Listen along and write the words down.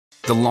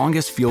The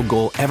longest field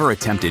goal ever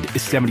attempted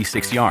is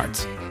 76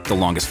 yards. The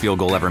longest field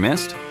goal ever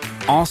missed?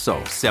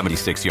 Also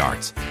 76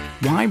 yards.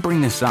 Why bring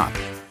this up?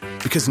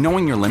 Because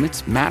knowing your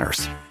limits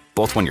matters,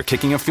 both when you're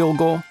kicking a field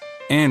goal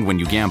and when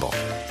you gamble.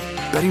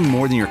 Betting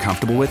more than you're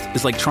comfortable with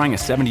is like trying a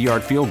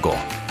 70-yard field goal.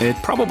 It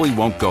probably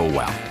won't go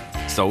well.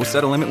 So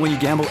set a limit when you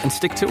gamble and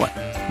stick to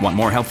it. Want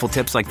more helpful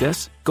tips like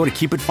this? Go to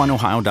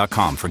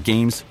keepitfunohio.com for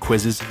games,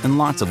 quizzes, and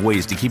lots of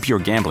ways to keep your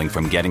gambling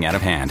from getting out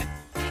of hand.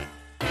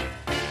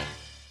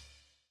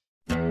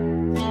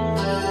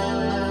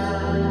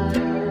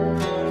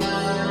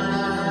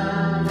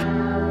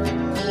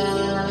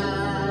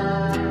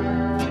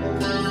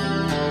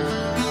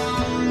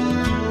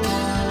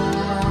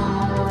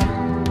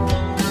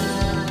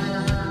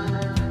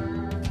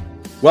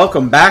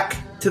 Welcome back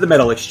to the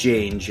Metal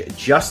Exchange.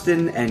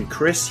 Justin and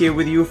Chris here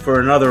with you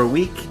for another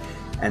week,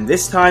 and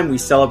this time we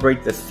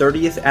celebrate the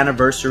 30th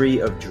anniversary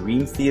of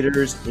Dream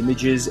Theater's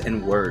Images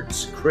and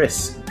Words.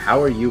 Chris, how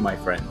are you, my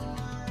friend?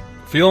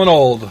 Feeling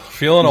old.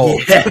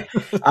 Yeah,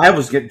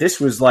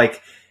 this was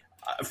like,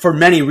 for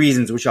many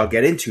reasons, which I'll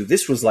get into,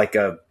 this was like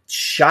a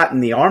shot in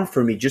the arm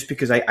for me just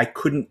because I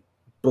couldn't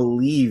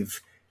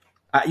believe,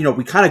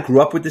 we kind of grew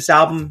up with this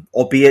album,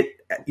 albeit,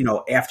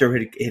 after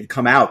it had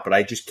come out, but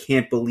I just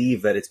can't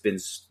believe that it's been,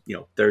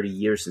 30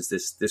 years since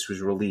this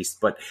was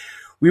released. But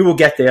we will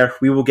get there.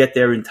 We will get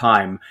there in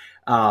time.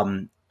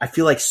 I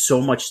feel like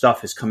so much stuff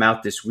has come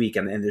out this week,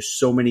 and there's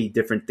so many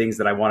different things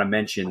that I want to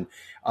mention.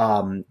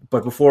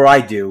 But before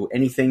I do,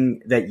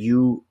 anything that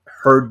you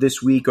heard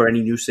this week or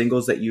any new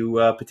singles that you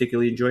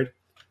particularly enjoyed?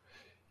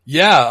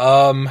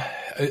 Yeah,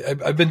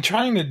 I've been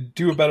trying to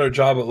do a better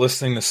job at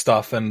listening to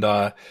stuff, and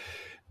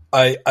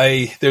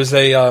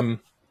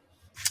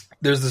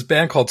there's this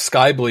band called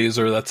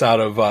Skyblazer that's out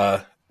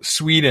of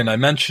Sweden. I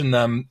mentioned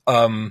them.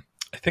 I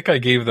think I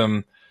gave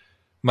them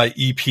my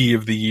EP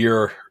of the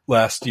year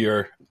last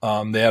year.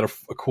 They had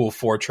a cool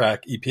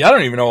 4-track EP. I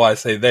don't even know why I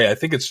say they. I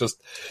think it's just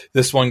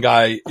this one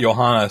guy,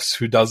 Johannes,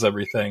 who does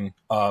everything.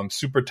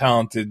 Super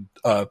talented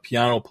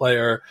piano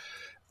player.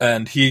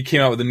 And he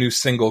came out with a new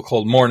single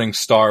called Morning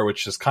Star,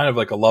 which is kind of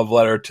like a love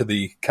letter to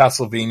the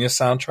Castlevania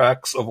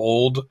soundtracks of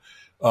old.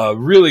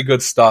 Really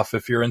good stuff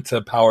if you're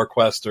into Power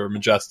Quest or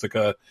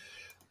Majestica.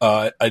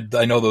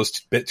 I know those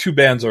two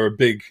bands are a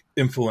big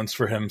influence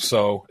for him,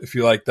 so if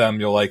you like them,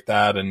 you'll like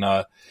that. And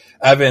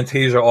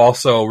Avantasia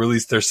also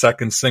released their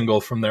second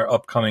single from their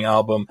upcoming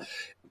album,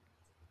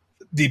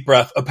 Deep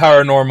Breath, A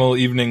Paranormal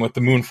Evening with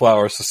the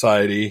Moonflower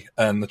Society,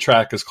 and the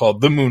track is called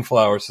The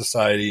Moonflower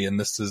Society, and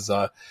this is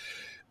a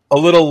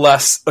little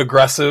less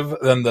aggressive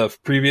than the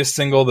previous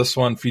single. This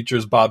one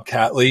features Bob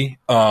Catley,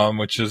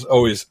 which is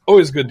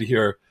always good to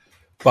hear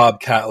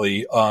Bob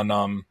Catley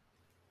on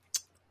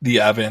the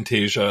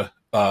Avantasia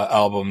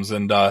albums.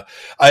 And I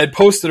had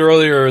posted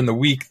earlier in the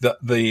week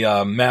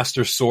the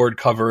Master Sword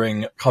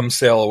covering Come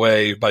Sail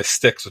Away by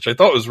Styx, which I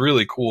thought was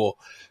really cool.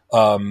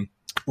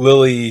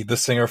 Lily, the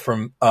singer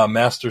from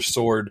Master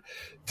Sword,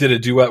 did a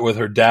duet with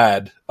her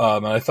dad,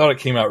 and I thought it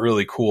came out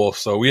really cool.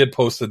 So we had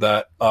posted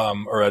that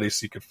already,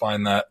 so you could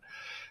find that.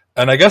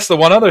 And I guess the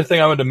one other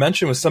thing I wanted to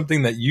mention was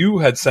something that you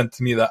had sent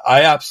to me that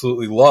I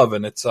absolutely love,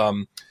 and it's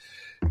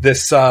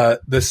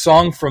this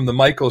song from the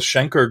Michael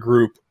Schenker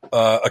group,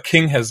 A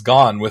King Has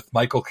Gone, with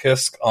Michael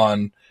Kiske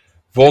on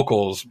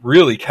vocals.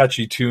 Really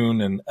catchy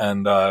tune,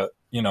 and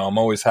I'm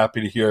always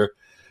happy to hear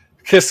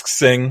Kiske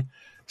sing.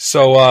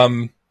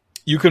 So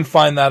you can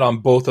find that on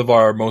both of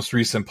our most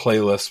recent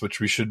playlists, which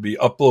we should be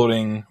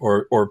uploading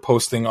or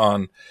posting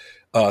on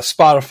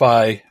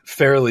Spotify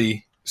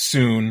fairly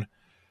soon.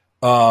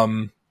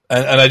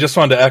 And I just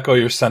wanted to echo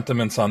your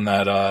sentiments on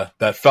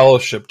that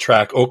Fellowship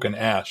track, Oak and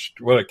Ash.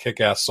 What a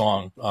kick-ass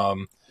song.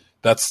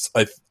 That's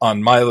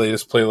on my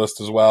latest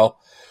playlist as well.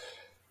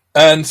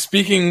 And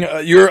speaking,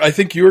 I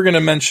think you were going to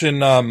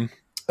mention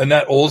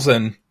Annette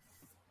Olsen,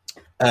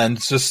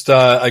 and just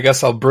I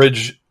guess I'll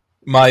bridge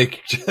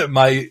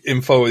my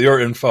info with your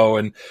info.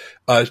 And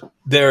I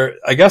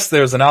guess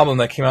there's an album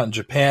that came out in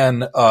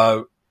Japan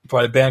by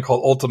a band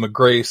called Ultima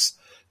Grace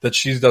that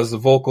she does the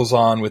vocals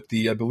on with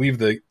I believe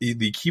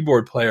the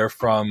keyboard player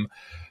from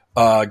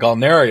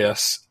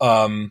Galnerius.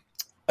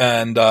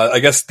 And I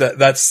guess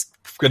that's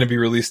going to be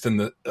released in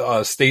the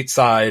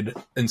stateside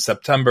in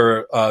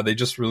September. They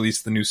just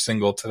released the new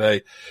single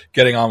today,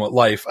 Getting On With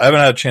Life. I haven't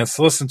had a chance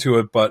to listen to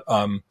it, but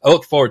I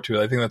look forward to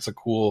it. I think that's a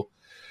cool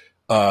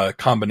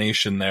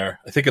combination there.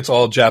 I think it's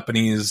all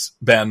Japanese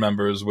band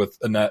members with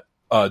Annette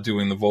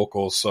doing the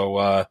vocals.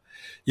 So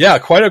yeah,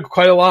 quite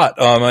a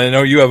lot. I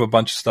know you have a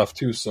bunch of stuff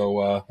too, so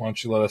why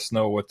don't you let us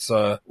know what's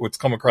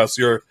come across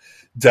your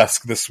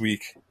desk this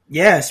week?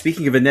 Yeah,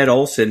 speaking of Annette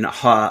Olsen,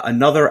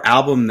 another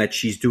album that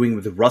she's doing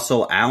with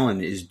Russell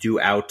Allen is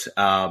due out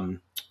on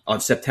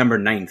September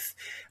 9th.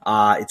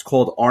 It's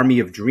called Army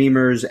of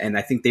Dreamers, and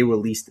I think they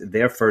released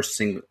their first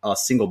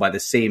single by the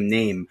same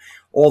name.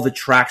 All the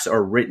tracks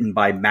are written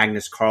by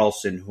Magnus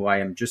Carlsen, who I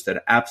am just an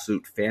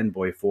absolute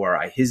fanboy for.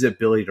 His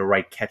ability to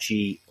write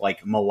catchy,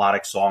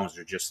 melodic songs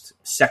are just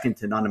second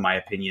to none in my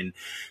opinion.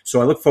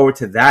 So I look forward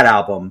to that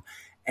album.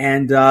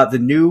 And the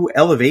new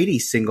Elevati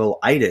single,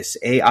 Idus,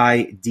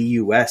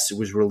 AIDUS,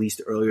 was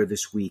released earlier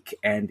this week.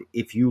 And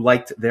if you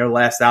liked their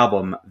last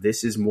album,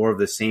 this is more of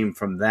the same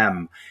from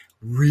them.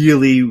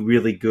 Really,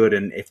 really good.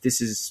 And if this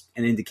is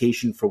an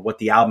indication for what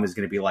the album is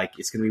going to be like,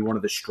 it's going to be one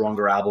of the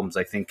stronger albums,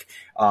 I think,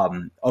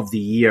 of the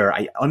year.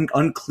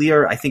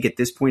 Unclear, I think, at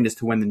this point as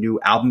to when the new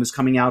album is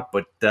coming out.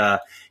 But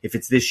if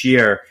it's this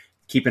year,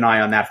 keep an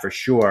eye on that for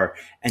sure.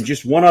 And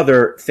just one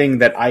other thing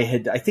that I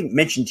think,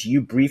 mentioned to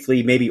you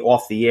briefly, maybe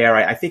off the air.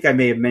 I think I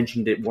may have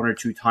mentioned it one or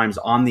two times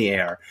on the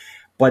air.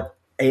 But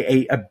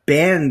a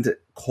band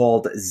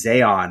called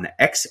Xaon,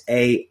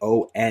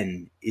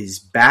 Xaon, is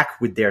back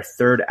with their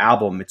third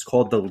album. It's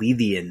called The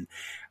Lethean.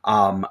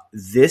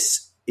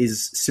 This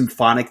is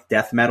symphonic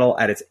death metal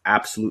at its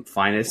absolute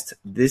finest.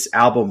 This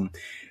album,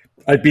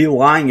 I'd be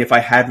lying if I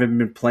hadn't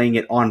been playing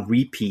it on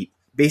repeat.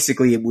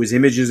 Basically, it was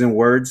Images and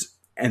Words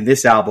and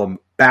this album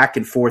back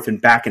and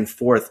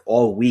forth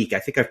all week. I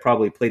think I've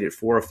probably played it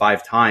 4 or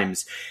 5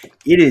 times.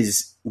 It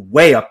is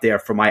way up there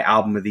for my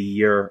album of the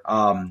year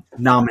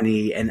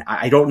nominee, and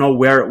I don't know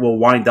where it will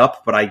wind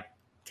up, but I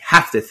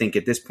have to think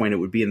at this point it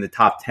would be in the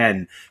top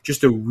 10.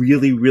 Just a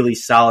really, really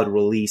solid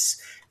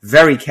release.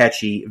 Very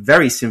catchy,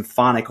 very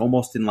symphonic,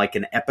 almost in like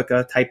an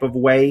epica type of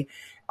way.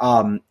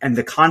 And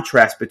the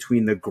contrast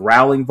between the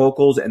growling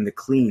vocals and the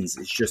cleans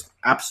is just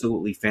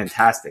absolutely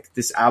fantastic.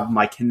 This album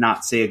I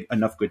cannot say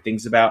enough good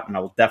things about, and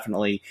I will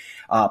definitely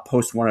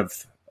post one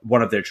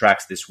of their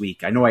tracks this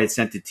week. I know I had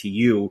sent it to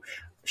you.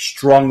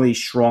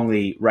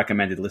 Strongly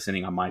recommended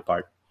listening on my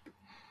part.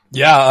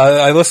 Yeah,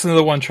 I listened to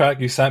the one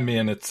track you sent me,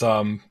 and it's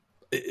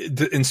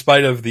in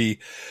spite of the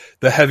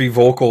heavy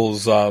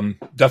vocals,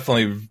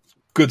 definitely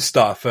good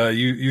stuff.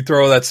 You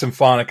throw that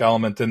symphonic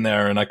element in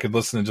there, and I could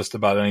listen to just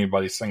about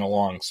anybody sing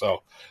along.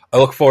 So I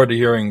look forward to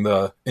hearing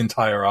the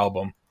entire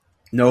album.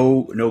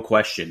 No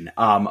question.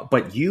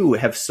 But you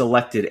have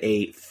selected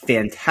a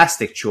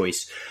fantastic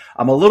choice.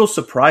 I'm a little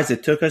surprised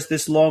it took us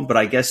this long, but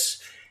I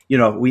guess,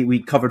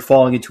 we covered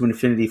Falling Into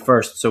Infinity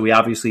first, so we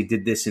obviously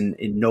did this in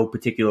no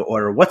particular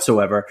order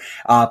whatsoever.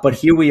 But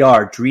here we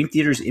are, Dream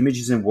Theater's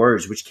Images and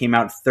Words, which came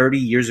out 30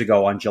 years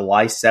ago on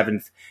July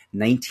 7th,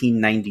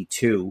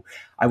 1992.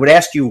 I would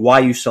ask you why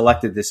you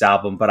selected this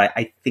album, but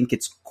I think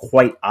it's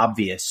quite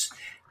obvious.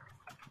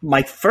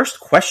 My first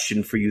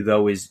question for you,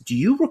 though, is do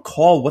you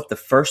recall what the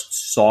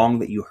first song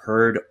that you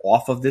heard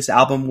off of this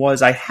album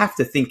was? I have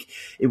to think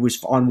it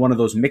was on one of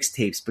those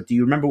mixtapes, but do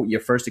you remember what your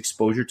first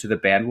exposure to the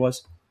band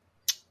was?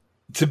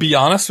 To be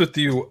honest with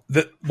you,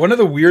 one of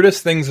the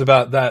weirdest things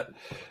about that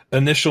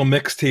initial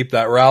mixtape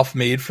that Ralph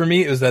made for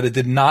me is that it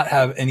did not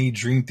have any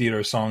Dream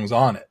Theater songs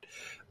on it.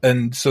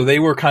 And so they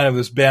were kind of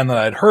this band that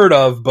I'd heard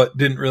of, but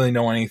didn't really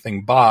know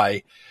anything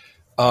by.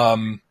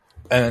 And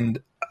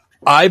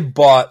I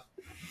bought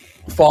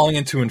Falling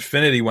Into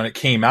Infinity when it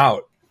came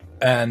out,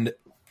 and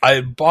I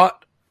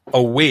bought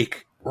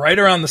Awake right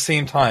around the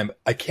same time.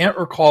 I can't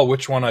recall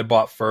which one I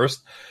bought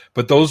first,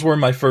 but those were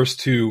my first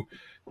 2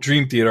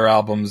 Dream Theater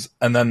albums,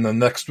 and then the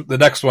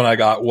next one I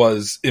got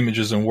was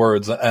Images and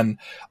Words, and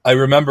I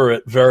remember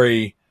it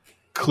very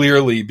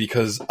clearly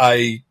because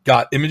I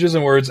got Images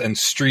and Words and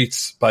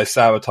Streets by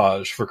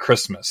Sabotage for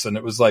Christmas, and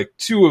it was like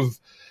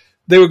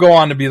they would go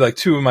on to be like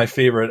 2 of my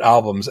favorite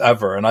albums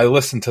ever, and I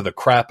listened to the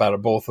crap out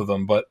of both of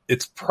them, but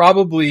it's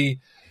probably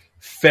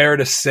fair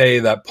to say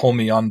that Pull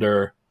Me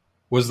Under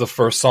was the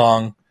first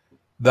song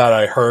that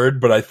I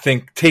heard, but I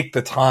think Take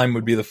the Time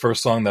would be the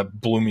first song that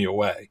blew me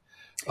away.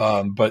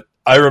 But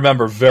I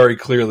remember very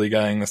clearly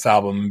getting this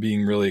album and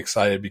being really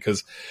excited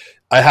because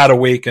I had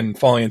Awake and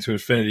Falling Into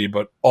Infinity,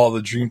 but all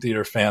the Dream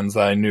Theater fans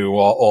that I knew,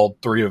 all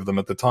 3 of them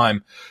at the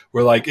time,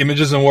 were like,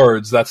 Images and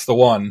Words, that's the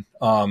one.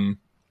 And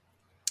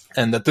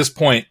at this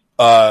point,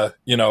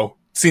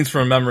 Scenes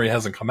from a Memory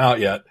hasn't come out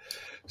yet.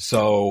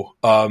 So,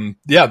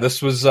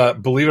 this was,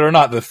 believe it or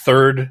not, the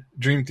 3rd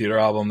Dream Theater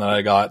album that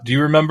I got. Do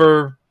you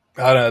remember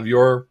kind of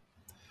your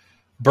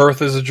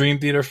birth as a Dream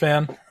Theater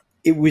fan?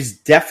 It was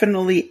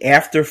definitely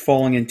after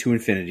Falling Into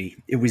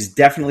Infinity. It was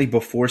definitely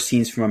before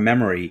Scenes from a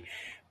Memory.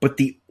 But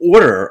the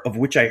order of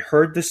which I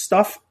heard this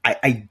stuff,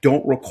 I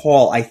don't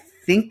recall. I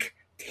think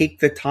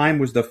Take the Time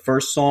was the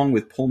first song,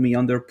 with Pull Me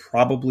Under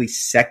probably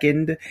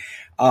second.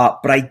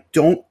 But I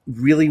don't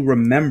really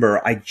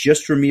remember. I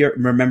just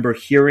remember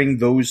hearing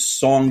those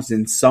songs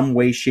in some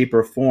way, shape,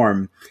 or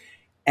form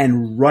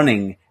and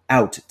running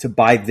out to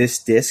buy this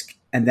disc.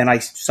 And then I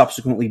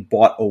subsequently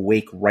bought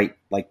Awake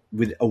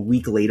with a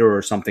week later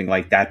or something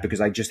like that, because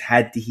I just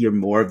had to hear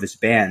more of this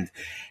band.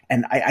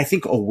 And I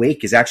think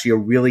Awake is actually a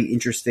really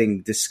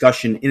interesting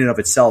discussion in and of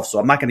itself. So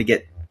I'm not going to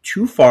get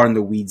too far in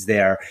the weeds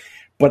there,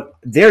 but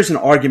there's an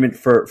argument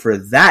for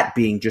that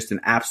being just an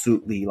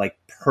absolutely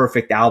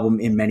perfect album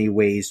in many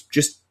ways,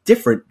 just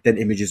different than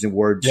Images and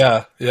Words.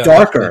 Yeah.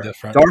 Darker,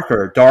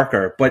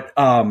 but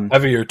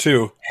heavier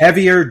too.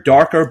 Heavier,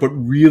 darker, but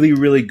really,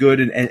 really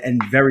good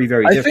and very,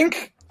 very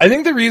different. I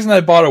think the reason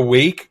I bought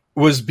Awake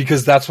was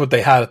because that's what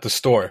they had at the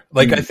store.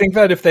 I think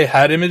that if they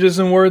had Images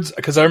and Words,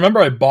 because I remember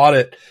I bought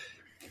it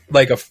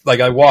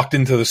I walked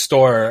into the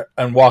store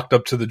and walked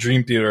up to the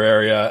Dream Theater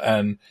area,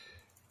 and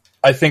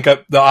I think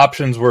the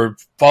options were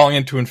Falling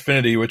Into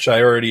Infinity, which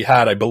I already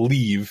had, I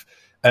believe,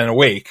 and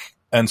Awake.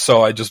 And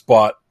so I just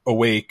bought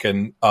Awake.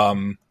 And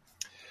I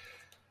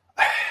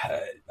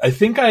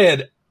think I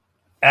had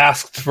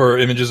asked for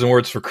Images and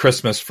Words for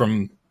Christmas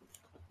from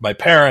my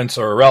parents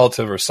or a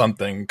relative or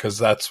something, because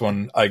that's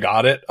when I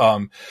got it.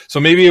 So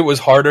maybe it was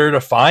harder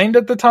to find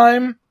at the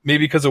time,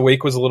 maybe because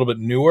Awake was a little bit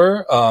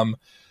newer.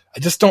 I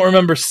just don't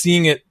remember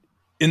seeing it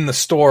in the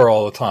store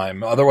all the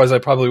time. Otherwise, I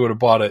probably would have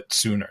bought it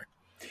sooner.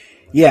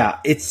 Yeah,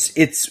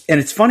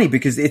 it's funny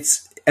because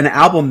it's an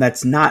album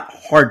that's not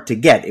hard to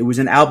get. It was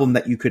an album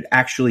that you could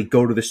actually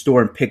go to the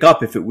store and pick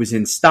up if it was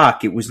in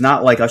stock. It was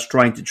not like us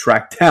trying to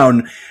track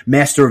down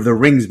Master of the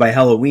Rings by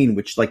Halloween,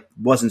 which like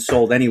wasn't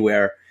sold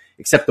anywhere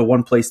except the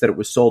one place that it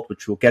was sold,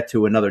 which we'll get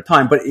to another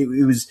time. But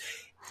it was,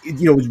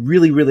 it was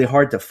really, really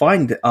hard to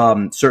find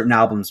certain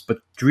albums, but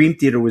Dream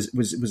Theater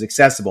was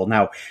accessible.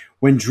 Now,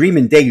 when Dream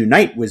and Day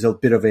Unite was a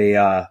bit of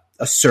a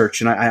search,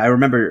 and I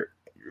remember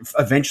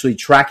eventually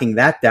tracking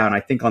that down, I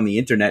think on the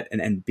internet,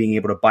 and being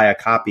able to buy a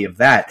copy of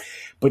that.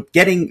 But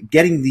getting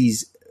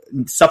these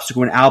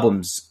subsequent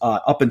albums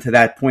up until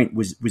that point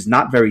was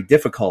not very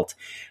difficult.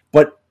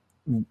 But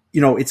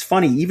it's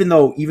funny, even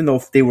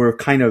though they were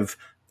kind of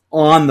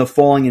on the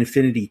Falling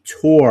Infinity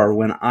tour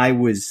when I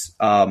was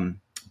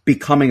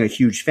becoming a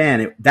huge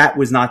fan, that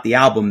was not the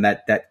album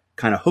that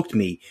kind of hooked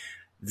me.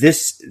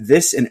 This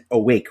and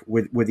Awake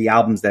were the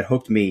albums that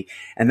hooked me.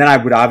 And then I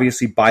would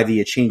obviously buy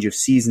the A Change of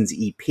Seasons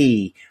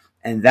EP,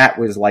 and that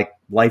was like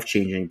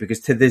life-changing,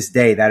 because to this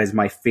day, that is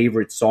my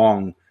favorite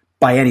song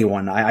by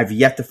anyone. I've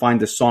yet to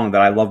find a song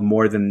that I love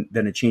more than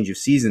A Change of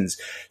Seasons.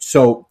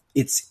 So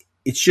it's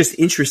just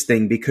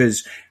interesting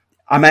because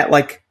I'm at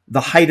like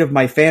the height of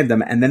my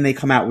fandom, and then they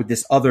come out with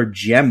this other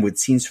gem with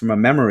Scenes from a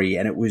Memory,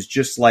 and it was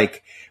just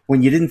like,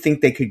 when you didn't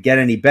think they could get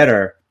any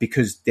better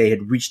because they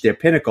had reached their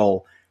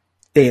pinnacle,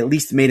 they at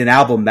least made an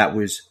album that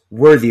was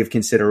worthy of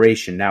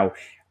consideration. Now,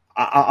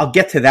 I'll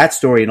get to that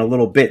story in a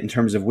little bit in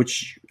terms of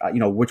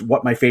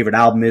what my favorite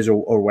album is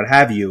or what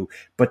have you.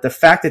 But the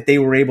fact that they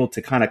were able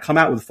to kind of come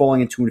out with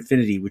Falling Into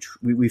Infinity, which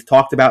we've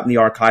talked about in the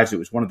archives, it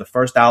was one of the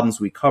first albums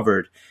we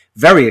covered,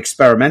 very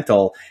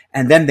experimental.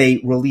 And then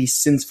they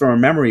released Sins from a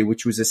Memory,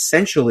 which was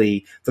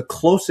essentially the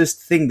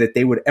closest thing that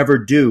they would ever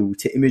do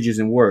to Images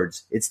and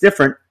Words. It's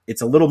different.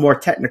 It's a little more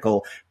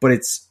technical, but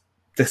it's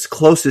the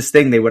closest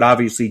thing they would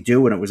obviously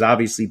do, and it was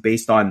obviously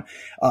based on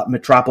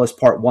Metropolis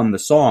Part 1, the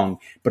song,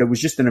 but it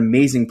was just an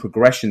amazing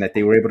progression that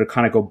they were able to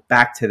kind of go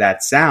back to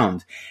that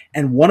sound.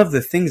 And one of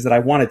the things that I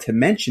wanted to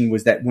mention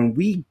was that when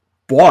we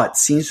bought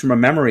Scenes from a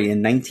Memory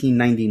in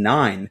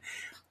 1999,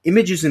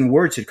 Images and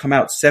Words had come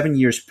out 7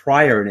 years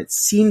prior, and it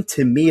seemed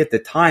to me at the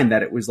time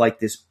that it was like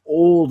this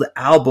old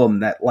album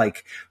that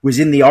like was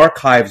in the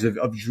archives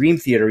of Dream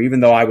Theater,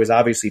 even though I was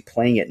obviously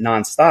playing it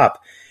nonstop.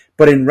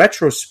 But in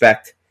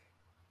retrospect,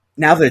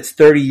 now that it's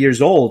 30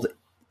 years old,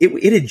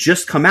 it had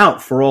just come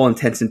out for all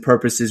intents and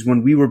purposes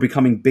when we were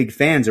becoming big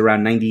fans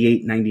around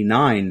 98,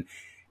 99.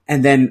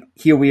 And then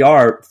here we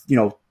are,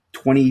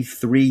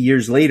 23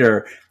 years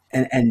later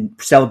and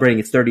celebrating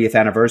its 30th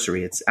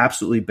anniversary. It's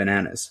absolutely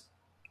bananas.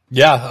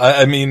 Yeah.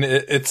 I mean,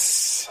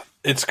 it's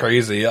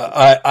crazy.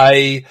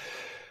 I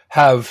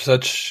have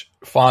such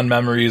fond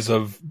memories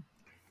of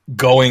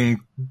going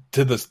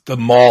to the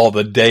mall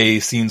the day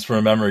Scenes from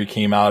a Memory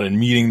came out and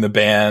meeting the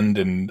band,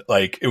 and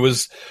like it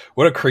was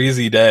what a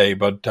crazy day.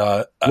 But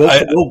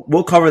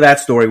we'll cover that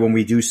story when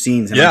we do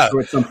Scenes, and yeah, I'm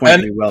sure at some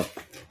point we will.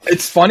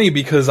 It's funny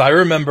because I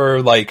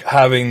remember like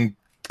having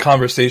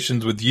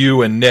conversations with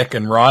you and Nick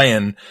and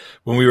Ryan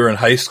when we were in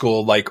high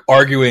school, like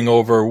arguing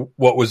over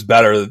what was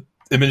better,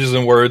 Images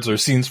and Words or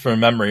Scenes from a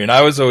Memory, and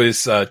I was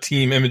always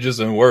team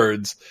Images and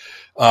Words.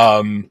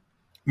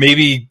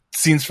 Maybe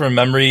Scenes from a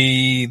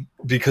Memory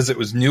because it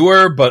was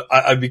newer, but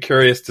I'd be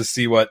curious to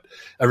see what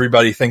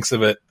everybody thinks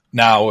of it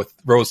now with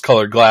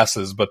rose-colored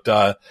glasses. But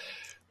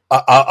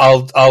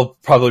I'll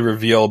probably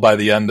reveal by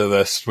the end of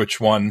this which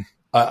one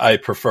I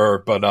prefer.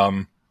 But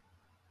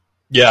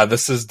yeah,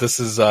 this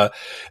is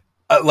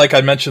like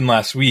I mentioned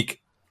last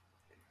week,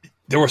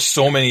 there were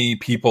so many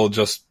people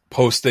just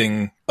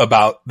posting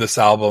about this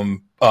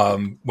album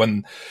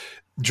when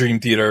Dream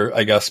Theater,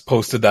 I guess,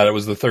 posted that it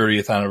was the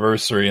 30th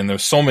anniversary, and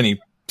there's so many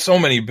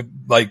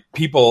like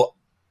people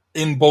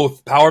in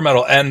both power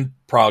metal and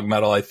prog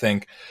metal, I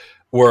think,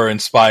 were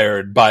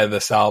inspired by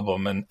this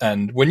album.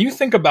 And when you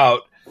think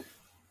about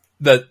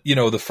that,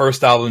 the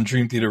first album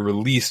Dream Theater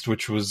released,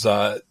 which was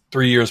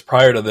 3 years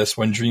prior to this,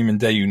 when Dream and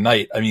Day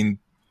Unite, I mean,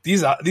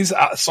 these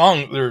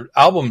songs, their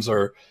albums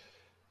are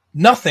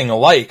nothing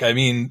alike. I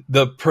mean,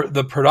 the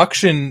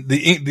production,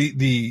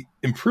 the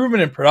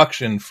improvement in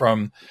production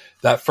from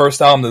that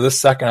first album to this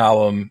second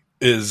album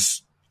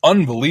is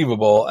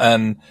unbelievable.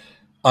 And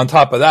on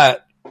top of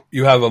that,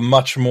 you have a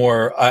much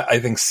more, I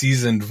think,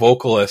 seasoned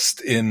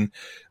vocalist in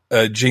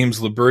James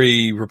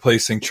LaBrie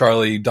replacing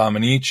Charlie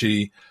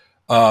Dominici.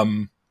 I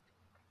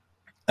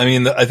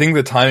mean, I think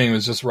the timing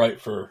was just right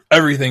for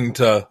everything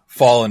to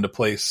fall into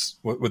place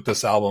with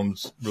this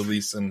album's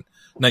release in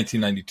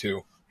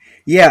 1992.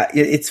 Yeah,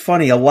 it's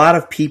funny. A lot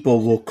of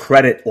people will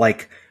credit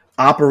like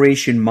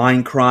Operation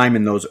Mindcrime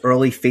and those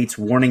early Fates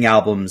Warning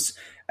albums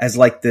as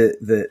like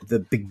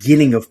the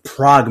beginning of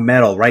prog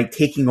metal, right?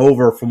 Taking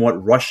over from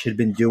what Rush had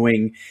been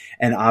doing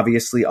and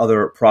obviously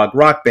other prog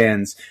rock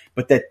bands,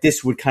 but that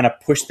this would kind of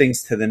push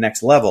things to the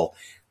next level.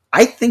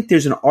 I think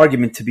there's an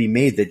argument to be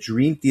made that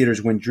Dream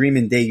Theater's When Dream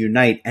and Day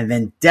Unite, and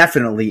then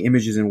definitely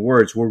Images and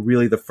Words, were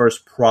really the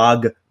first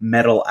prog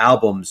metal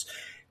albums.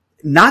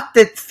 Not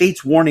that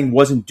Fates Warning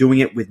wasn't doing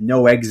it with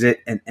No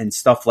Exit and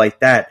stuff like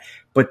that,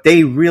 but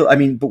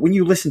but when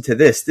you listen to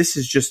this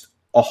is just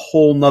a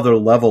whole nother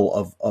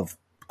level of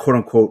quote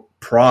unquote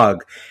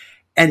prog.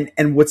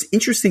 And what's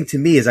interesting to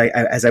me is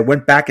as I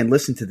went back and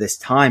listened to this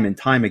time and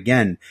time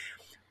again,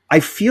 I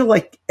feel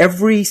like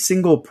every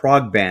single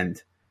prog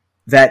band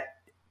that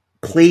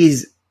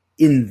plays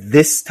in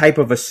this type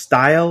of a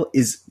style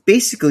is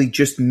basically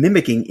just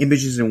mimicking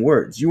Images and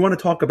Words. You want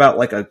to talk about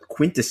like a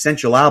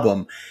quintessential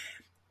album.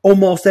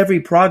 Almost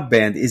every prog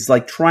band is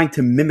like trying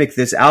to mimic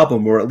this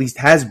album, or at least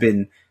has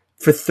been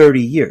for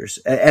 30 years.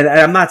 And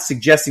I'm not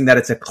suggesting that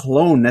it's a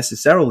clone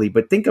necessarily,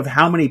 but think of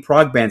how many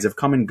prog bands have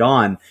come and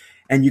gone,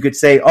 and you could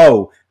say,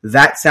 oh,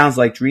 that sounds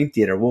like Dream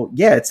Theater. Well,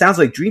 yeah, it sounds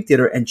like Dream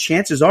Theater, and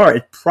chances are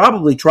it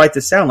probably tried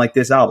to sound like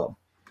this album.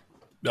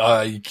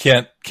 You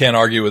can't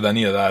argue with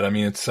any of that. I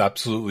mean, it's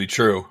absolutely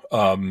true.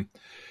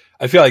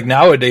 I feel like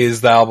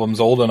nowadays the album's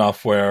old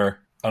enough where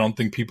I don't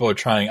think people are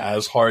trying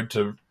as hard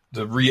to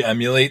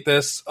re-emulate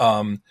this.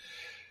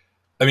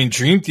 I mean,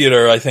 Dream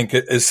Theater, I think,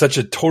 is such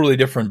a totally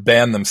different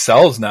band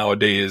themselves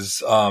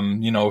nowadays. I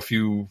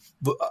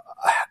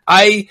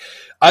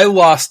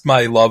lost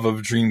my love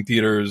of Dream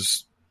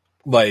Theater's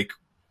like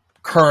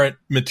current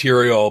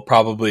material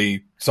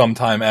probably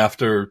sometime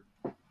after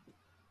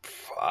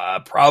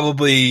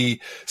probably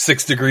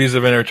 6 Degrees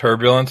of Inner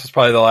Turbulence was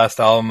probably the last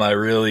album I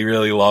really,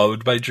 really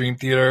loved by Dream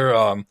Theater.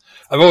 I've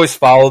always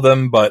followed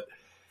them, but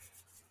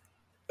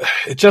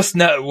it just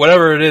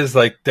whatever it is,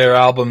 like their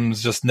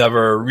albums just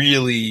never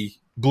really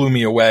blew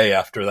me away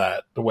after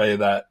that, the way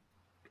that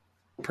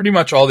pretty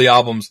much all the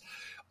albums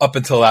up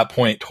until that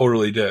point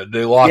totally did.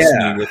 They lost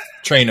me with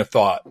Train of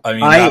Thought. I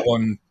mean, that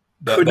one,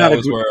 that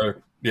was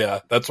where,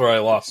 that's where I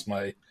lost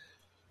my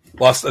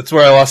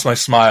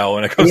smile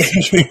when it comes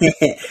to Dream.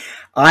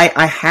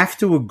 I have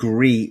to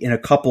agree in a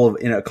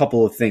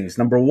couple of things.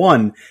 Number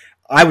one,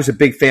 I was a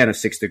big fan of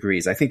 6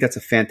 Degrees. I think that's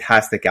a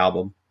fantastic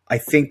album. I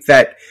think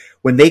that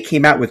when they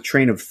came out with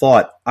Train of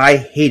Thought, I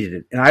hated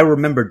it. And I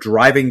remember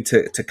driving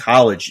to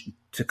college,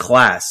 to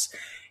class,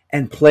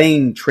 and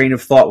playing Train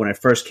of Thought when it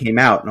first came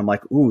out. And I'm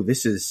like, ooh,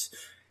 this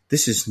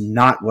is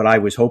not what I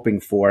was hoping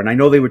for. And I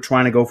know they were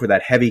trying to go for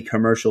that heavy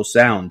commercial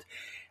sound,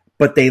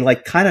 but they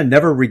like kind of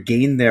never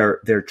regained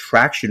their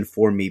traction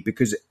for me,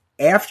 because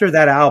after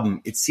that album,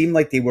 it seemed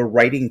like they were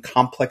writing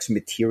complex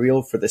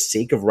material for the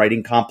sake of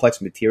writing complex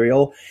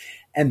material.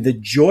 And the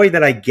joy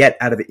that I get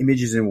out of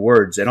Images and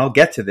Words, and I'll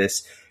get to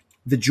this,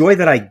 the joy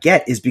that I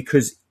get is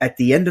because at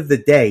the end of the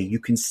day, you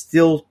can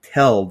still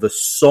tell the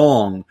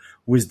song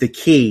was the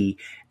key,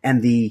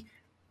 and the,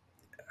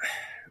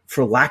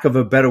 for lack of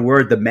a better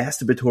word, the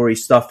masturbatory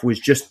stuff was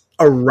just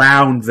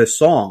around the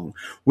song,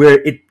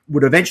 where it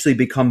would eventually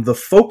become the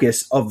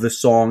focus of the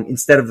song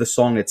instead of the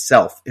song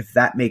itself, if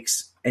that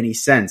makes any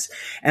sense.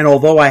 And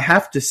although I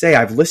have to say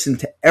I've listened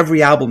to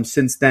every album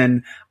since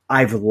then,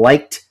 I've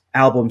liked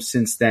albums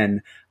since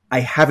then, I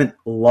haven't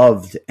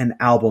loved an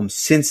album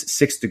since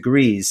 6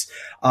 Degrees.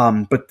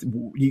 But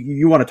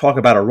you want to talk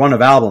about a run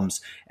of albums,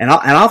 and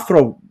I'll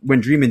throw When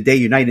Dream and Day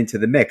Unite into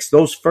the mix.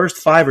 Those first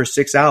 5 or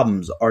 6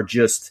 albums are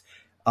just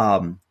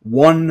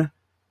one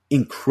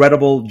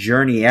incredible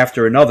journey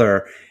after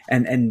another,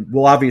 and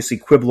we'll obviously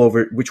quibble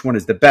over which one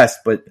is the best,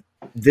 but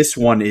this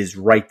one is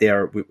right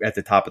there at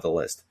the top of the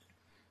list.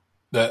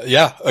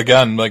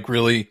 Again, like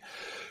really,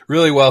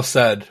 really well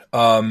said.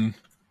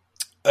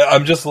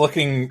 I'm just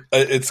looking.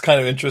 It's kind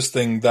of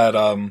interesting that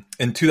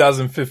in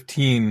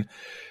 2015,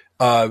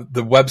 the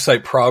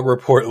website Prog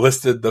Report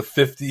listed the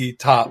 50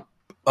 top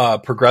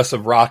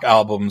progressive rock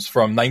albums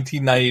from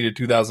 1990 to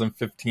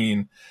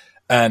 2015,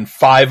 and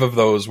 5 of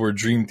those were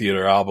Dream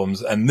Theater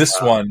albums, and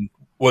this one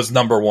was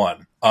number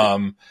 1.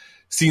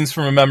 Scenes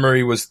from a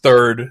Memory was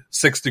 3rd,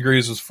 6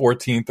 Degrees was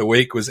 14th,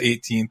 Awake was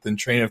 18th, and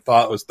Train of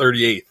Thought was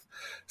 38th.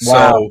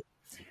 Wow. So,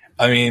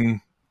 I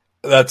mean,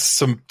 that's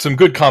some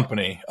good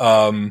company.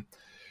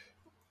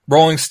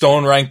 Rolling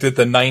Stone ranked it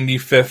the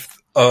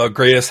 95th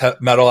greatest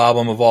metal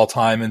album of all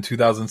time in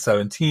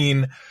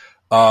 2017.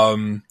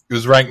 It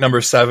was ranked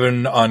number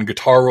 7 on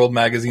Guitar World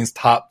magazine's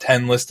top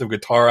 10 list of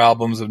guitar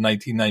albums of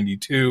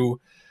 1992.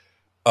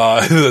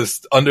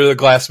 Under the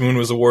Glass Moon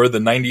was awarded the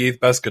 98th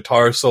best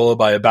guitar solo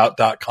by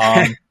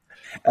About.com.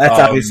 That's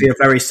obviously a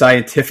very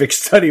scientific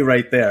study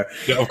right there.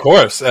 Yeah, of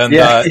course. And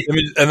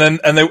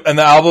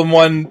the album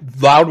won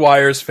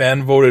Loudwire's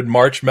fan voted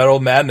March Metal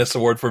Madness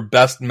Award for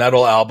best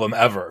metal album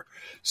ever.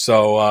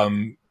 So,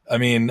 I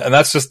mean, and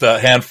that's just a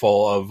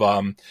handful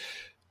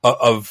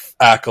of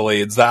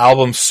accolades. The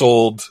album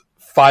sold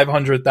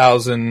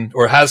 500,000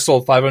 or has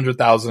sold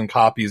 500,000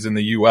 copies in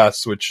the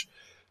US, which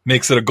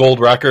makes it a gold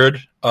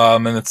record.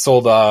 And it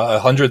sold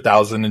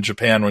 100,000 in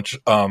Japan, which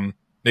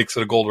makes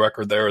it a gold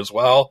record there as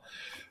well.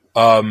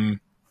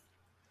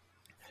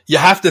 You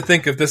have to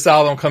think if this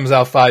album comes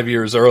out 5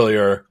 years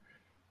earlier,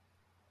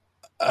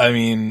 I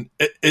mean,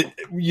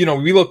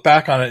 we look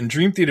back on it, and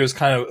Dream Theater is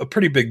kind of a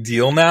pretty big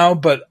deal now,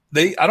 but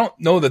I don't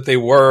know that they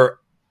were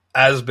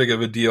as big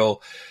of a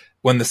deal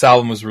when this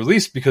album was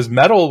released, because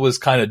metal was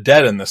kind of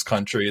dead in this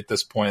country at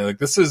this point. Like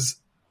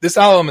this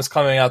album is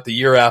coming out the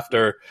year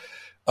after,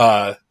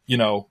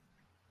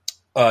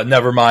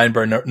 Nevermind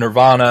by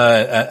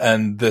Nirvana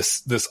and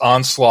this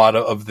onslaught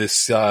of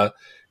this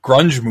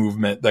grunge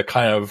movement that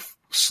kind of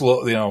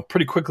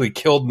pretty quickly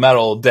killed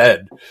metal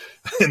dead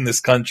in this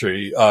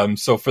country.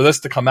 So for this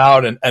to come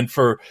out and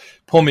for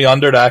Pull Me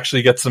Under to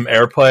actually get some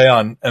airplay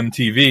on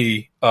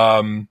MTV,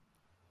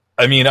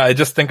 I mean, I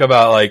just think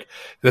about like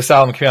this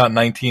album came out in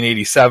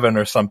 1987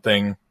 or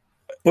something.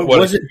 But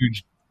what a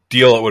huge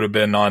deal it would have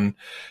been on,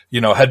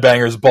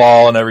 Headbangers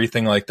Ball and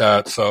everything like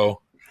that.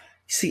 So,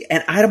 see,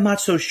 and I'm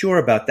not so sure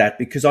about that,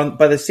 because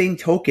by the same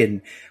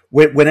token,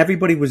 when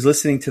everybody was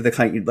listening to the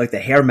kind like the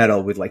hair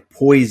metal with like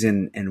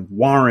Poison and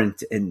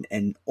Warrant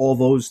and all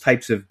those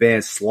types of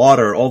bands,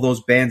 Slaughter, all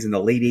those bands in the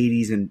late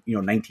 80s and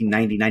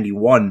 1990,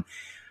 91.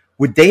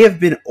 Would they have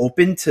been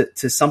open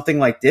to something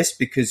like this?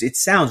 Because it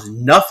sounds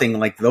nothing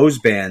like those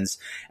bands.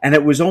 And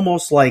it was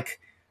almost like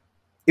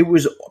it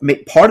was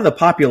part of the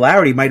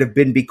popularity might have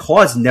been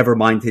because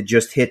Nevermind had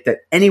just hit, that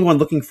anyone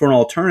looking for an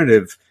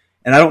alternative,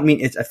 and I don't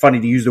mean it's funny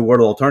to use the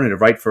word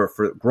alternative, right, for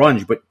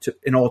grunge, but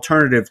an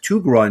alternative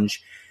to grunge,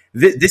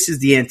 this is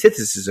the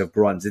antithesis of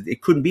grunge.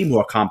 It couldn't be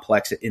more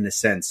complex in a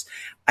sense.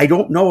 I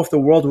don't know if the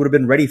world would have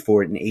been ready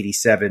for it in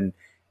 87.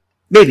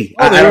 Maybe.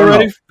 Well, I don't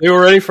know. They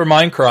were ready for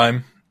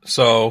Mindcrime.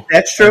 So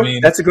that's true. I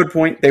mean, that's a good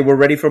point. They were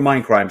ready for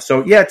Mindcrime.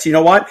 So yeah, you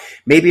know what?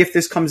 Maybe if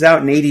this comes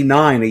out in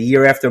 89, a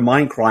year after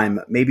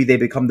Mindcrime, maybe they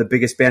become the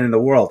biggest band in the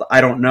world.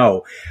 I don't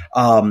know.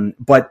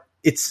 But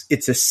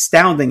it's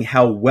astounding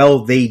how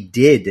well they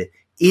did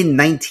in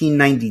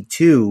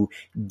 1992,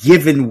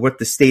 given what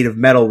the state of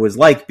metal was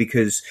like,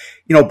 because,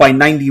 by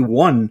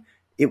 91,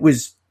 it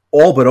was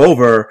all but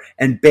over,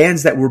 and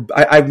bands that were,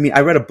 I mean,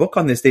 I read a book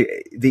on this. There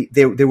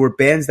were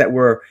bands that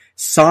were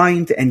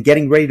signed and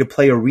getting ready to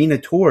play arena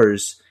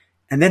tours,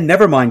 and then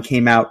Nevermind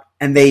came out,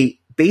 and they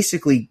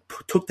basically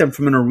took them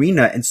from an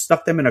arena and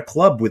stuck them in a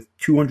club with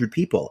 200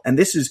 people. And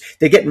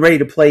they're getting ready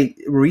to play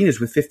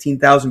arenas with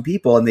 15,000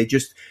 people, and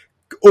it's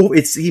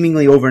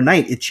seemingly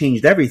overnight, it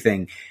changed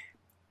everything.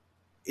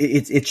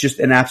 It's just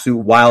an absolute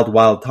wild,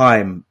 wild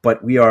time,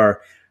 but we are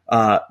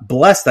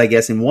blessed, I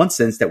guess, in one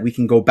sense, that we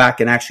can go back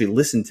and actually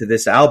listen to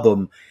this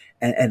album.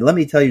 And let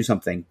me tell you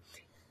something.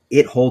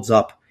 It holds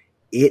up.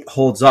 It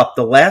holds up.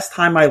 The last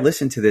time I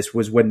listened to this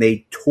was when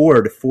they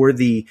toured for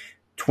the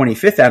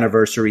 25th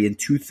anniversary in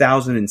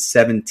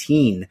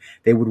 2017.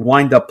 They would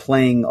wind up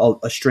playing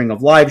a string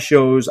of live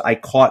shows. I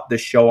caught the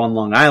show on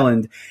Long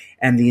Island,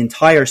 and the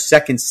entire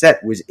second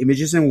set was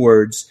Images and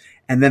Words,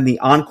 and then the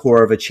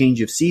encore of A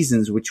Change of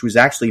Seasons, which was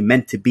actually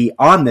meant to be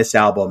on this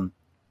album.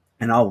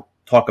 And I'll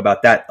talk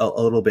about that a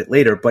little bit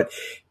later. But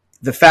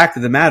the fact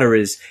of the matter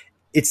is,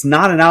 it's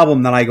not an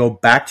album that I go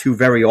back to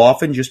very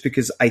often, just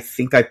because I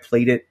think I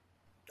played it,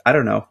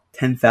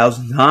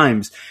 10,000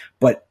 times.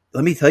 But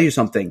let me tell you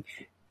something.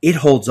 It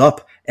holds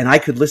up, and I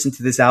could listen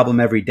to this album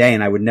every day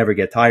and I would never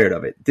get tired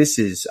of it. This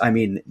is a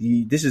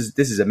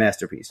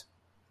masterpiece.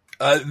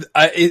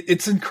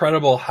 It's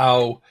incredible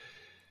how,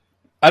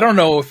 I don't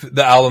know if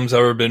the album's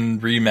ever been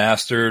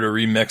remastered or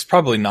remixed.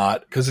 Probably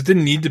not, because it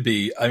didn't need to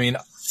be. I mean,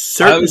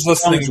 certain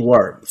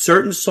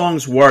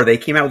songs were. They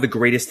came out with the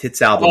greatest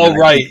hits album. Oh,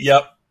 right.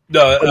 Yep.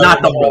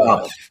 Not the whole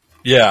album.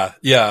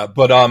 Yeah.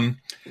 But,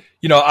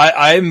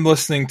 I'm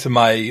listening to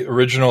my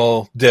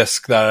original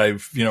disc that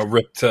I've,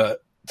 ripped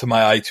to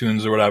my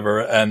iTunes or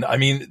whatever. And I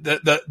mean,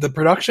 the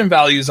production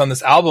values on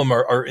this album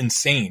are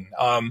insane.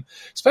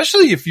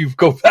 Especially if you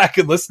go back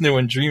and listen to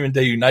When Dream and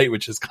Day Unite,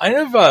 which is kind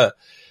of a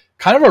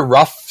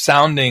rough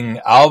sounding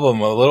album,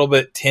 a little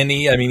bit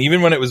tinny. I mean,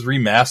 even when it was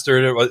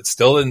remastered, it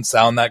still didn't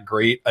sound that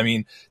great. I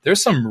mean,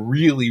 there's some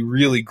really,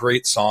 really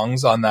great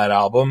songs on that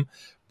album,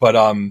 but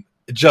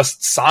just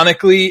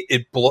sonically,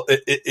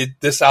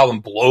 this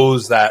album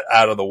blows that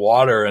out of the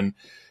water. And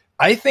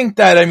I think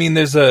that, I mean,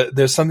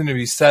 there's something to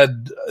be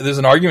said. There's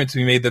an argument to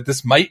be made that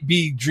this might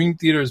be Dream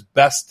Theater's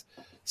best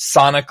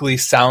sonically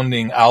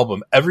sounding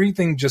album.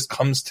 Everything just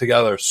comes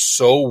together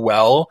so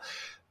well.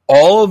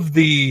 All of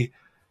the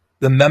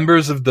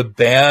members of the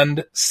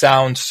band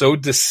sound so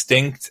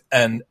distinct,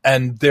 and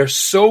they're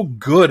so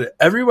good.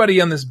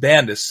 Everybody on this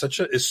band is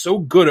so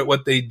good at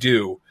what they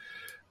do.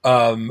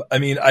 I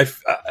mean,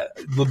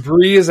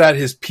 LaBrie is at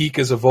his peak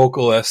as a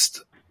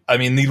vocalist. I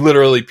mean, he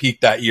literally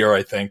peaked that year,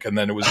 I think, and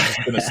then it was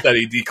just been a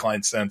steady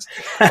decline since.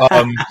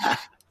 I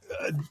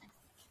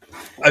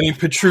mean,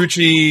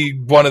 Petrucci,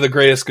 one of the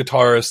greatest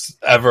guitarists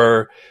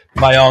ever.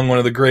 Mayong, one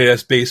of the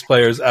greatest bass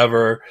players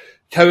ever.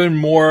 Kevin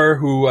Moore,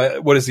 who,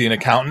 what is he, an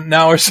accountant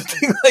now or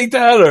something like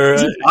that? Or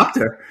he's a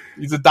doctor.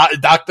 He's a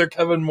Dr.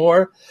 Kevin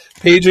Moore,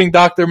 paging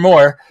Dr.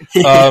 Moore.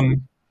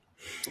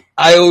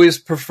 I always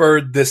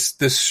preferred this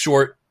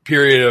short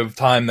period of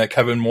time that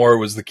Kevin Moore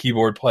was the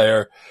keyboard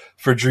player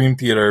for Dream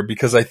Theater,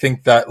 because I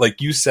think that,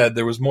 like you said,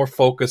 there was more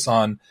focus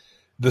on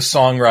the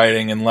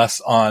songwriting and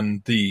less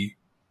on the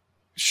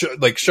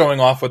showing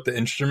off what the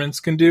instruments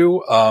can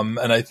do.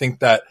 And I think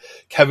that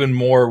Kevin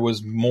Moore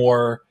was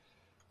more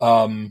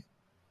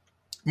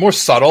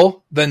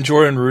subtle than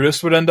Jordan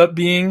Rudess would end up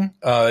being.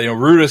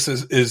 Rudess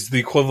is the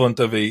equivalent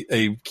of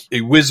a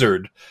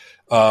wizard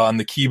on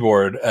the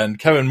keyboard, and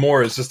Kevin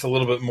Moore is just a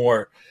little bit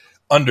more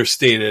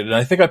understated. And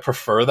I think I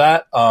prefer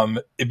that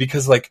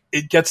because like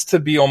it gets to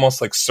be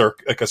almost like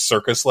a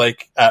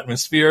circus-like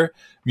atmosphere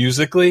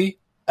musically.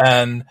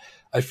 And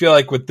I feel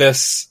like with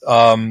this,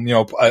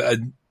 Portnoy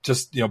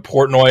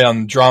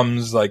on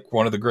drums, like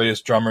one of the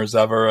greatest drummers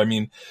ever. I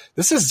mean,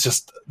 this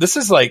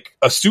is like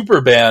a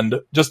super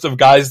band just of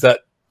guys that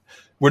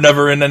were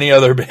never in any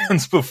other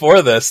bands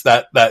before this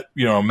that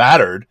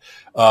mattered.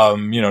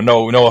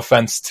 No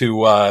offense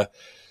to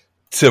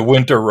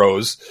Winter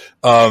Rose.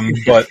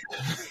 But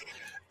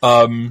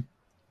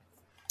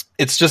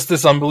it's just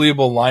this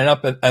unbelievable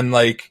lineup, and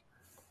like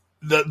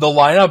the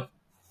lineup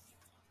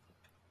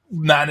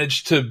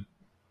managed to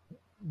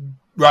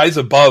rise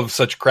above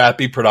such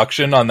crappy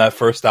production on that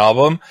first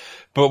album.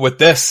 But with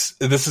this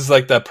is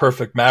like that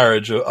perfect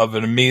marriage of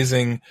an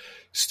amazing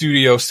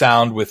studio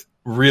sound with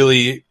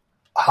really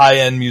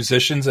high-end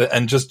musicians,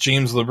 and just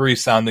James LaBrie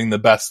sounding the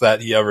best that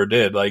he ever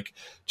did. Like,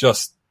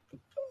 just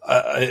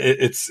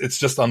it's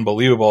just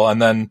unbelievable.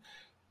 And then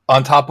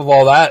on top of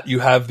all that, you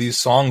have these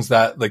songs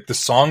that, like, the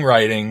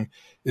songwriting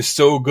is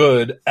so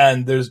good,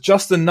 and there's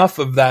just enough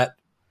of that,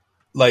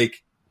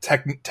 like,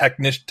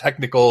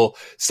 technical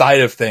side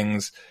of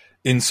things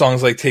in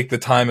songs like Take the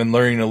Time and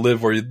Learning to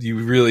Live, where you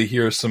really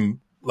hear some,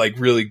 like,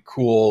 really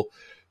cool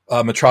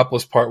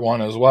Metropolis Part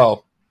 1 as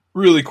well.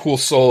 Really cool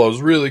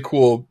solos, really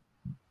cool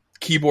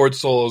keyboard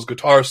solos,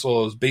 guitar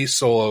solos, bass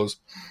solos.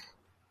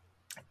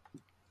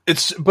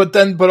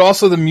 But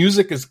also the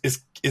music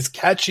is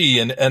catchy,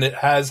 and it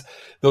has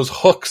those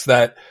hooks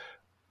that,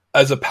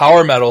 as a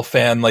power metal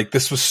fan, like,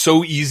 this was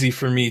so easy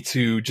for me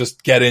to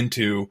just get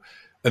into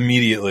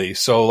immediately.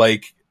 So,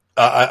 like,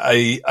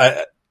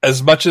 I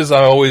as much as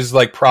I always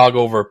like Power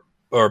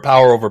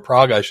over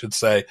prog, I should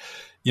say,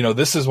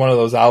 this is one of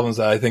those albums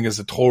that I think is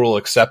a total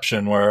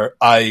exception, where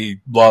I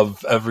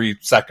love every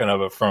second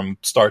of it from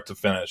start to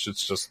finish.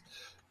 It's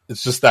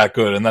just that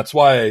good. And that's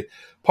why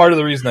part of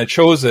the reason I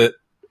chose it,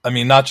 I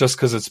mean, not just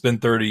because it's been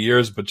 30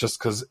 years, but just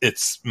because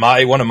it's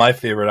one of my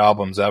favorite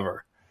albums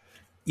ever.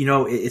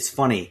 It's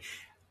funny.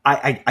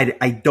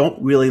 I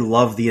don't really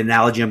love the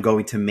analogy I'm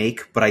going to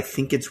make, but I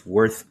think it's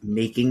worth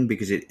making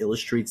because it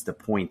illustrates the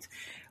point.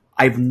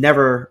 I've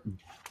never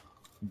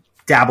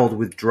dabbled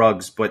with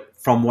drugs, but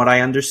from what I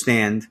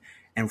understand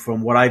and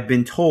from what I've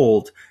been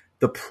told,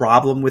 the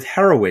problem with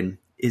heroin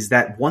is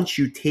that once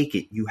you take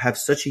it, you have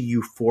such a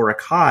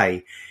euphoric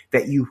high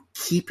that you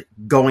keep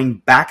going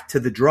back to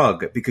the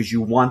drug because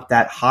you want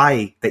that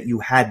high that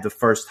you had the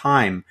first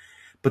time.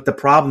 But the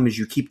problem is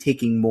you keep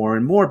taking more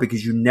and more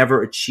because you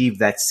never achieve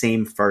that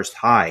same first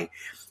high.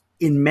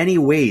 In many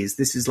ways,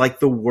 this is like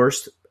the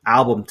worst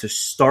album to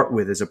start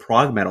with as a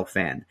prog metal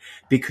fan,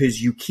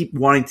 because you keep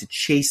wanting to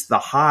chase the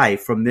high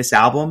from this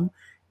album,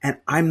 and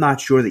I'm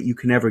not sure that you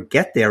can ever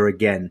get there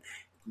again.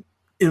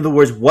 In other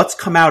words, what's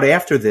come out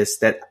after this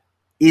that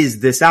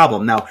is this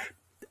album? Now,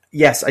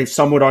 yes,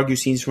 some would argue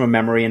Scenes from a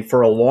Memory, and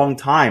for a long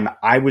time,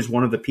 I was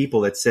one of the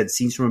people that said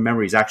Scenes from a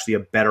Memory is actually a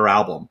better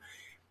album.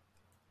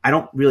 I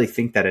don't really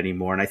think that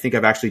anymore, and I think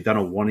I've actually done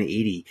a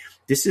 180.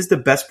 This is the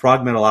best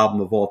prog metal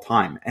album of all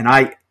time, and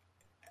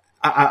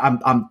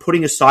I'm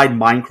putting aside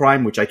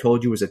Mindcrime, which I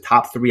told you was a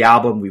top 3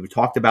 album. We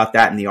talked about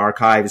that in the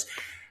archives.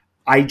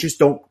 I just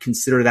don't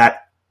consider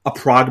that a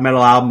prog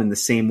metal album in the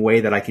same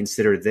way that I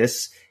consider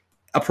this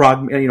a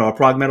prog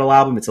metal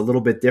album. It's a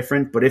little bit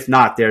different, but if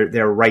not,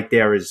 they're right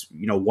there as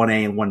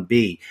 1A and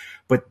 1B.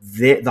 But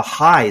the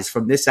highs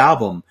from this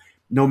album,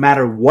 no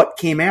matter what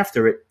came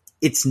after it,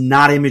 it's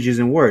not Images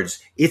and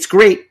Words. It's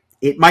great.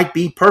 It might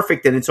be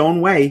perfect in its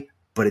own way,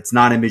 but it's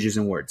not Images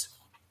and Words.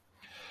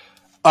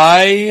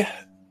 I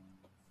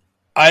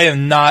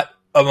am not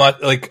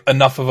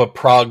enough of a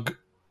prog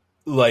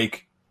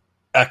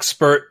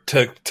expert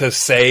to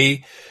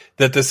say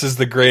that this is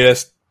the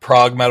greatest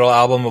prog metal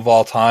album of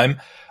all time,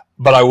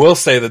 but I will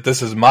say that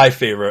this is my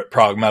favorite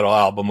prog metal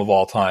album of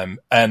all time,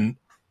 and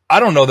I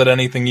don't know that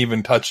anything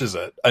even touches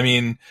it. I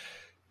mean,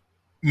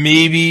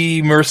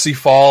 maybe Mercy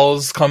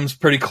Falls comes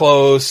pretty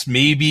close,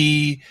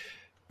 maybe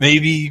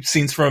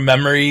Scenes from a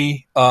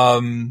Memory,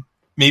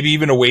 maybe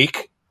even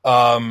Awake,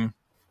 but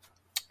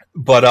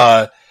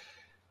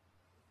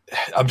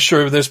I'm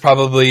sure there's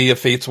probably a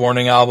Fates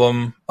Warning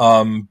album,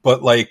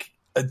 but like,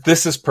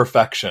 this is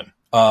perfection.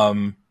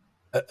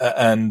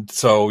 And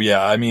so,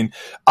 yeah, I mean,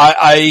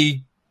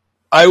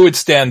 I would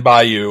stand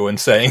by you in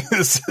saying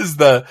this is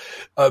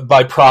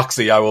by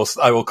proxy, I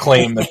will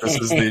claim that this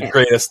is the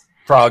greatest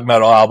prog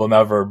metal album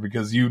ever,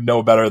 because you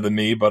know better than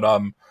me, but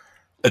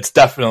it's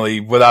definitely,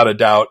 without a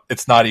doubt,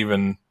 it's not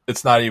even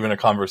a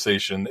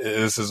conversation.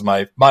 This is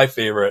my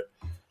favorite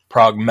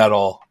prog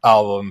metal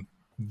album,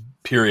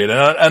 period.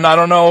 And I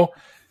don't know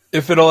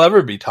if it'll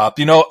ever be topped.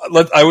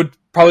 I would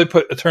probably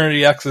put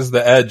Eternity X as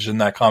the edge in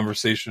that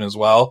conversation as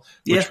well,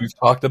 which we've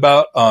talked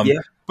about.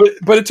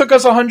 But it took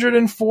us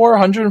 104,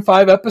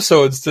 105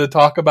 episodes to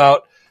talk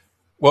about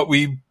what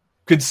we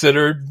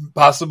considered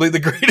possibly the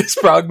greatest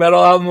prog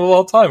metal album of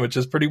all time, which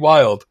is pretty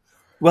wild.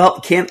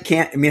 Well,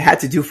 I had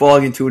to do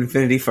Falling Into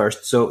Infinity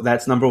first, so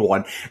that's number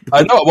one.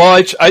 I know.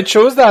 Well, I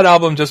chose that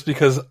album just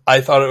because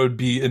I thought it would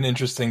be an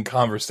interesting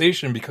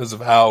conversation because of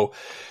how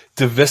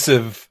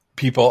divisive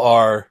people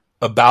are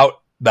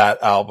about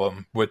that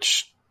album,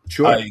 which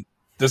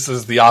this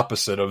is the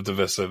opposite of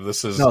divisive.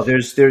 This is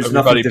there's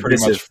nothing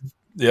divisive.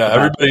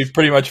 Everybody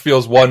pretty much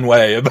feels one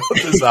way about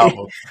this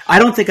album. I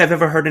don't think I've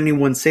ever heard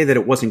anyone say that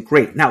it wasn't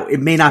great. Now, it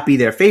may not be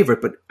their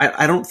favorite, but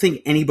I don't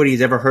think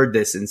anybody's ever heard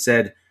this and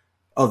said,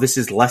 oh, this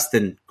is less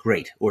than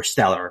great or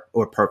stellar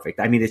or perfect.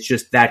 I mean, it's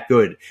just that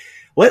good.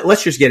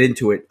 Let's just get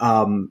into it.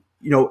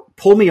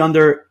 Pull Me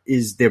Under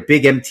is their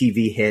big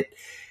MTV hit.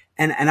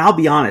 And I'll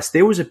be honest,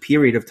 there was a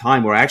period of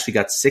time where I actually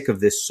got sick of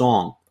this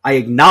song. I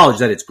acknowledge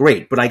that it's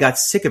great, but I got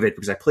sick of it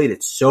because I played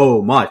it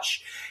so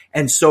much.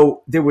 And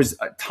so there was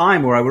a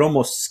time where I would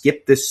almost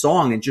skip this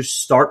song and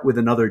just start with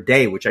Another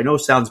Day, which I know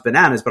sounds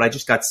bananas, but I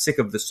just got sick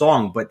of the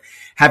song. But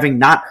having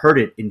not heard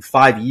it in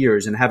 5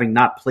 years and having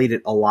not played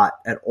it a lot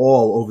at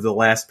all over the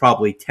last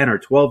probably 10 or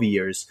 12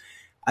 years,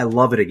 I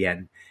love it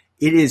again.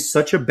 It is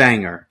such a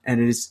banger,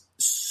 and it is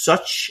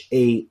such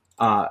a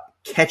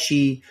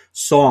catchy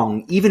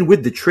song, even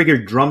with the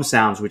triggered drum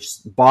sounds, which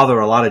bother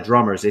a lot of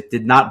drummers. It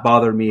did not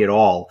bother me at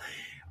all.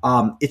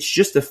 It's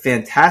just a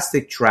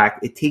fantastic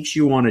track. It takes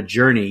you on a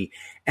journey.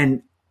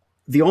 And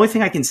the only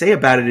thing I can say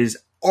about it is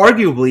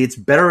arguably it's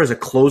better as a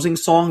closing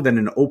song than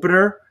an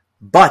opener,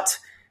 but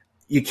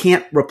you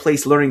can't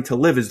replace Learning to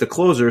Live as the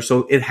closer.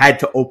 So it had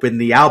to open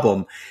the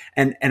album.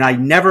 And I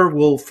never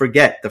will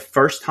forget the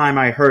first time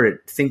I heard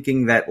it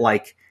thinking that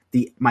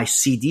my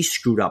CD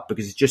screwed up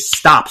because it just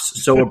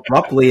stops so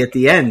abruptly at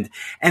the end.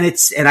 And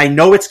I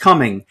know it's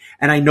coming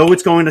and I know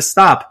it's going to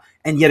stop.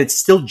 And yet it's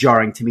still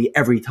jarring to me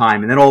every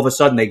time. And then all of a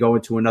sudden they go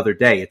into Another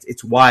Day.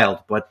 It's wild.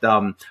 But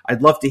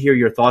I'd love to hear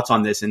your thoughts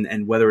on this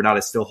and whether or not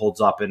it still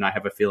holds up. And I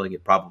have a feeling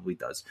it probably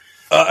does.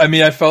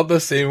 I felt the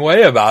same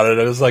way about it.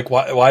 I was like,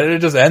 why did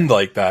it just end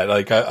like that?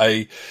 Like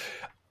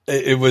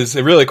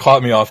it really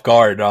caught me off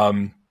guard.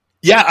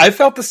 I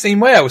felt the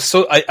same way.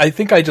 I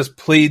think I just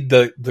played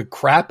the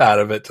crap out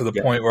of it to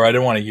the point where I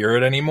didn't want to hear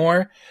it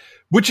anymore,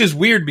 which is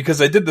weird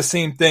because I did the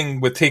same thing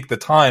with Take the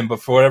Time,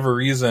 but for whatever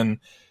reason,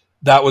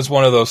 that was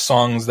one of those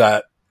songs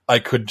that I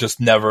could just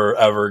never,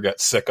 ever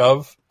get sick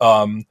of.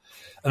 And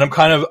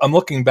I'm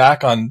looking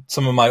back on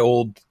some of my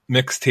old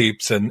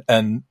mixtapes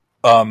and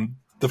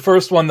the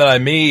first one that I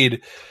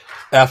made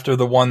after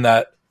the one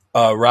that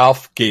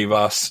Ralph gave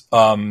us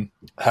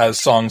has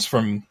songs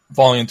from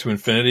Falling Into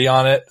Infinity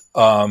on it.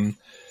 Now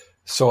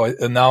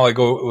I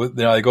go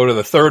to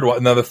the third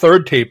one. Now the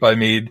third tape I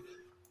made,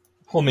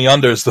 Pull Me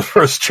Under, is the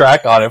first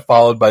track on it,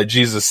 followed by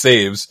Jesus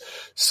Saves.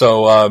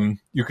 So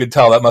you could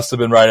tell that must have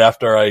been right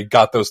after I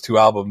got those two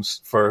albums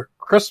for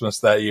Christmas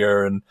that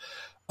year. And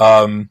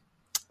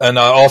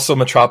also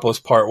Metropolis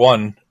Part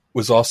 1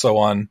 was also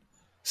on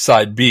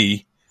side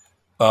B.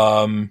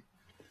 And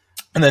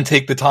then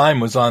Take the Time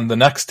was on the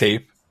next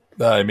tape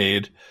that I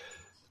made.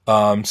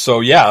 This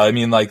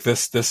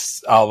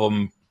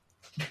album,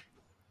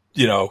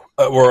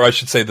 or I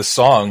should say the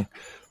song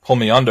Pull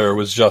Me Under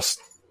was just,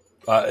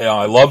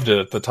 I loved it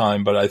at the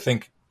time, but I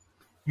think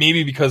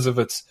maybe because of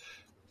its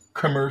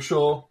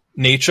commercial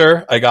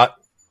nature, I got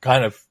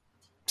kind of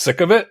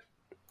sick of it.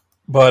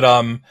 But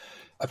I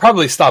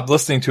probably stopped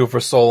listening to it for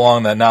so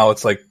long that now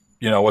it's like,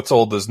 what's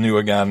old is new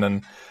again.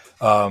 And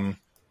I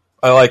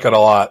like it a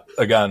lot.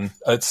 Again,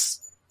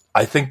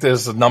 I think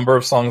there's a number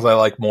of songs I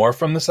like more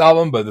from this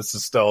album, but this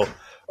is still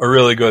a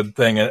really good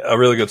thing, a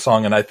really good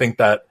song. And I think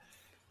that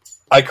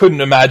I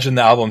couldn't imagine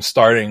the album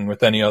starting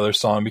with any other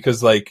song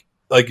because like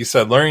you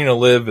said, Learning to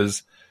Live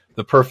is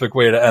the perfect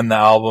way to end the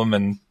album.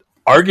 And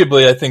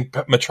arguably, I think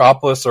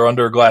Metropolis or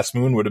Under a Glass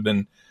Moon would have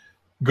been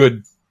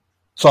good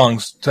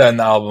songs to end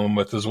the album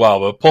with as well.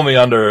 But Pull Me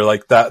Under,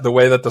 like that, the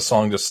way that the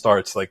song just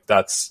starts, like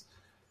that's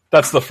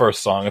the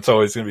first song. It's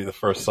always going to be the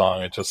first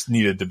song. It just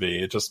needed to be.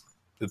 It's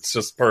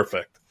just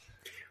perfect.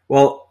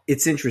 Well,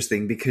 it's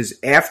interesting because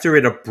after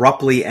it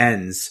abruptly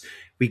ends,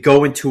 we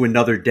go into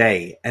Another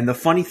Day. And the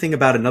funny thing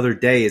about Another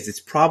Day is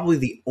it's probably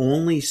the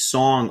only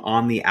song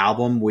on the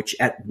album which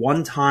at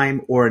one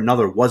time or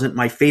another wasn't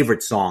my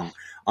favorite song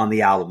on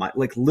the album.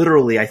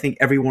 Literally, I think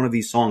every one of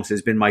these songs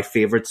has been my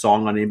favorite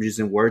song on Images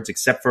and Words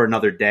except for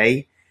Another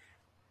Day.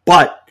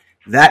 But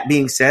that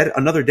being said,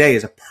 Another Day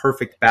is a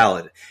perfect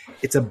ballad.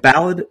 It's a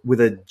ballad with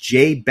a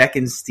Jay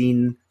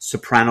Beckenstein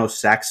soprano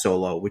sax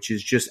solo, which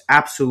is just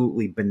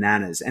absolutely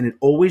bananas. And it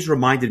always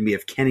reminded me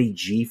of Kenny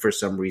G for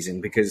some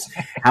reason, because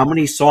how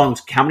many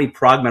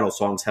prog metal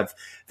songs have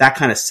that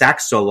kind of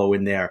sax solo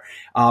in there?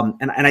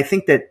 And I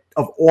think that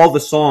of all the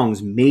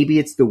songs, maybe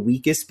it's the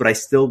weakest, but I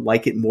still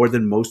like it more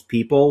than most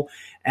people.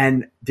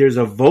 And there's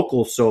a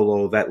vocal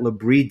solo that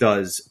Labrie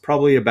does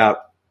probably about,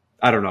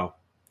 I don't know,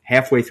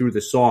 halfway through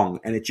the song,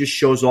 and it just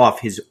shows off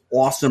his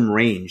awesome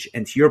range.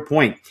 And to your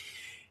point,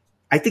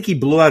 I think he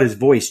blew out his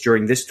voice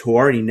during this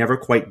tour and he never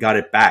quite got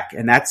it back.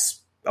 And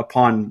that's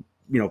upon,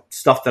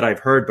 stuff that I've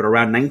heard, but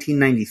around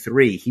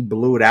 1993, he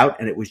blew it out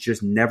and it was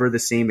just never the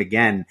same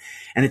again.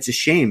 And it's a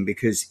shame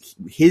because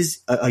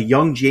a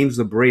young James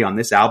Labrie on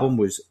this album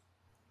was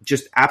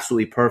just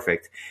absolutely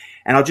perfect.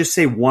 And I'll just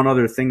say one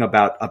other thing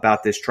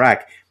about this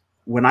track.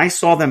 When I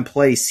saw them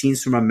play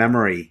Scenes from a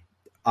Memory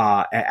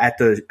at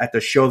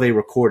the show they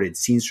recorded,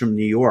 Scenes from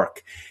New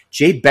York,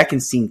 Jay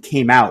Beckenstein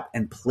came out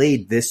and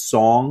played this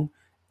song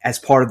as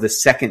part of the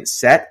second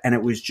set, and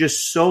it was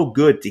just so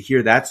good to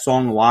hear that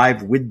song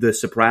live with the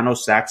soprano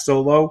sax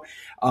solo.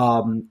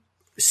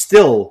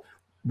 Still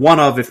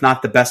one of, if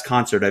not the best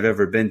concert I've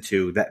ever been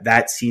to,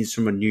 that Scenes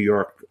from a New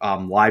York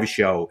live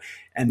show,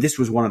 and this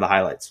was one of the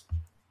highlights.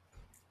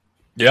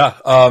 Yeah.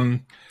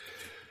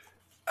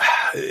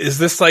 Is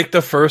this like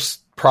the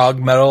first prog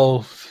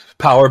metal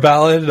power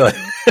ballad?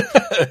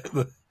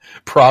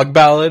 Prog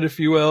ballad, if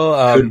you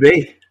will? Could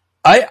be.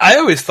 I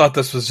always thought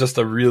this was just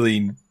a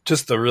really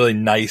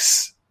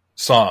nice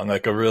song,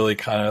 like a really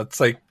kind of,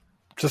 it's like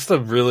just a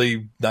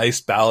really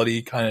nice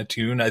ballady kind of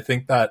tune. I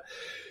think that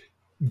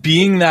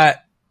being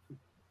that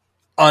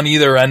on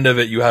either end of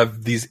it, you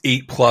have these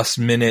 8+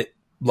 minute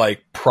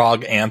like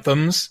prog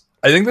anthems.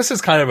 I think this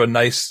is kind of a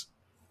nice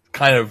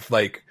kind of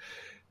like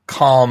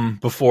calm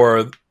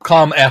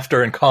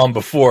after and calm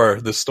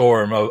before the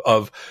storm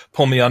of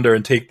Pull Me Under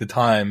and Take the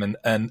Time.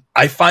 And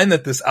I find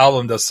that this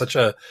album does such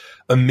a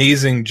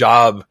amazing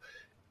job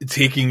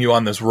taking you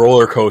on this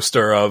roller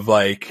coaster of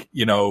like,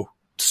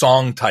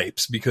 song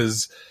types,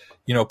 because,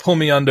 Pull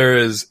Me Under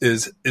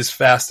is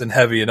fast and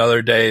heavy.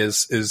 Another Day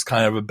is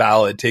kind of a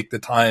ballad. Take the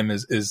Time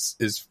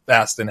is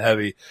fast and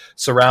heavy.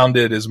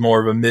 Surrounded is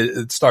more of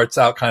it starts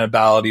out kind of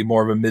ballady,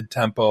 more of a mid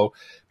tempo.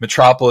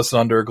 Metropolis and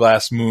Under a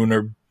Glass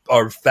Moon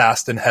are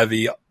fast and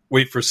heavy.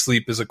 Wait for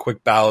Sleep is a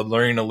quick ballad.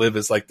 Learning to Live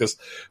is like this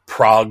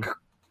prog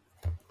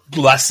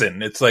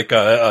lesson. It's like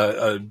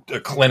a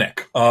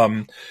clinic.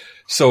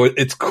 So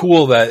it's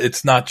cool that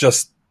it's not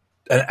just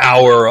an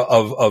hour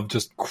of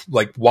just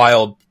like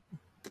wild,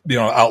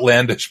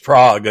 outlandish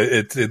prog.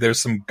 There's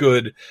some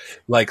good,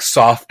 like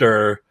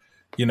softer,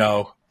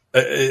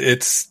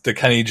 it's the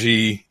Kenny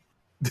G,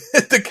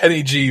 the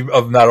Kenny G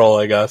of metal,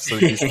 I guess.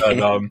 Like you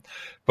said.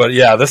 But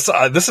yeah, this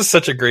is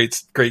such a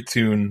great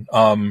tune.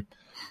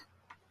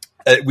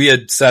 We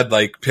had said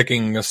like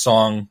picking a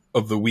song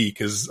of the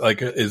week is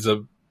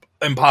a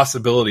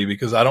impossibility,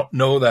 because I don't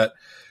know that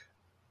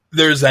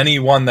there's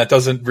anyone that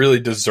doesn't really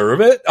deserve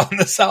it on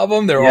this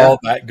album. They're all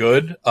that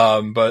good.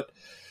 But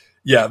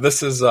yeah,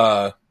 this is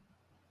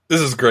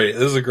great.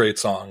 This is a great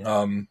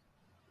song.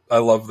 I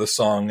love this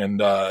song,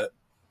 and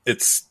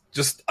it's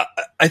just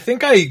I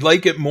think I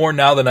like it more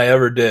now than I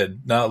ever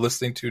did. Now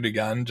listening to it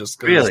again,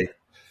 just really.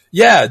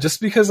 Yeah, just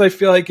because I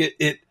feel like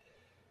it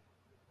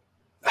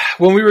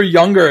when we were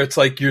younger, it's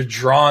like you're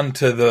drawn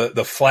to the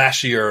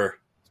flashier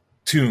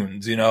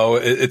tunes,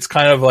 it's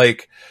kind of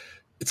like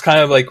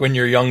when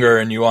you're younger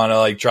and you want to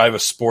like drive a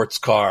sports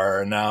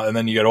car, and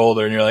then you get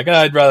older and you're like,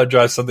 I'd rather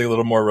drive something a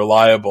little more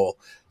reliable.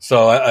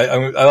 So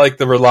I like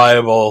the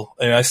reliable,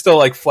 and I still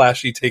like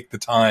flashy Take the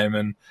Time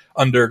and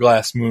Under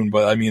Glass Moon,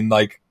 but I mean,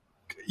 like,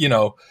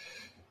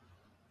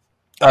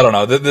 I don't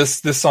know.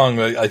 This song,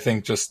 I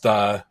think, just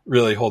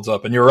really holds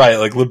up. And you're right,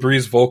 like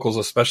Labrie's vocals,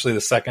 especially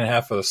the second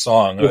half of the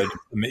song.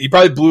 He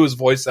probably blew his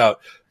voice out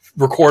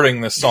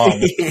recording this song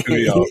in the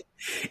studio.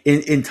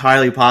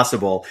 Entirely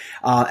possible.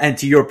 And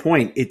to your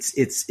point, it's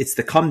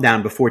the come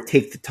down before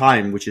Take the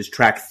Time, which is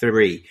track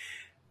 3.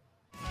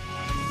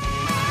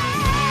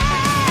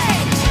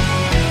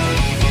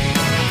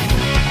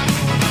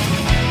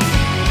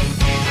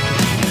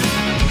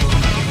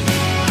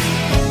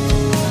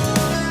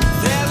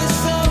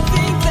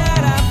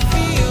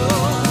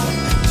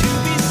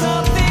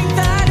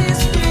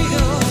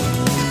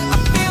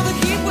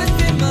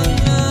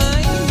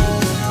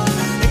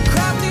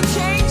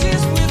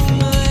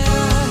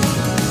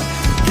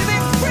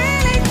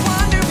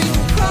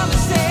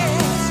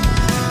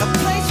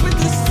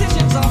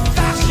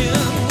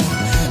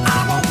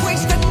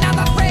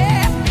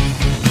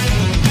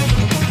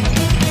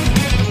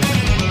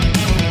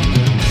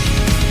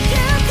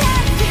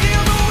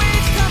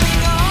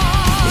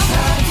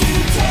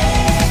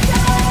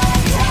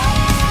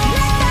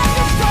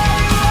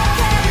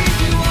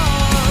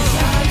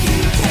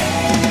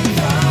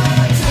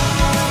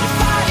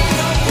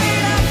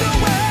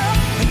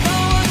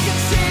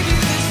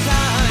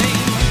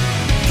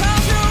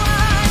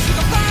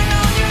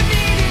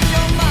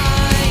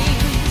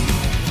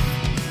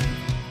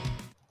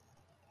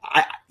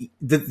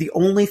 The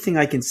only thing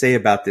I can say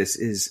about this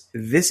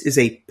is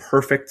a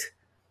perfect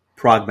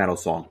prog metal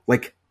song.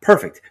 Like,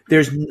 perfect.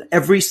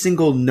 Every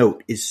single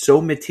note is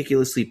so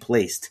meticulously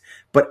placed,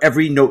 but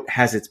every note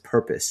has its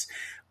purpose.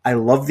 I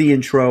love the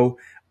intro.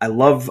 I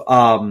love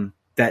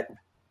that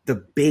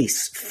the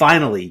bass,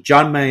 finally,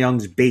 John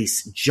Mayung's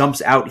bass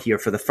jumps out here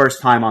for the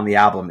first time on the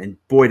album, and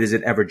boy, does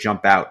it ever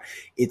jump out.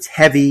 It's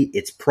heavy,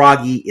 it's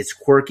proggy, it's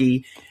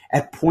quirky.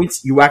 At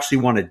points, you actually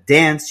want to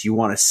dance, you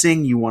want to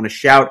sing, you want to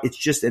shout. It's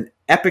just an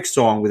epic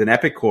song with an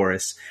epic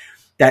chorus.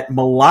 That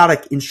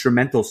melodic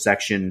instrumental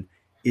section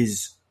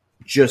is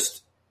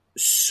just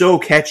so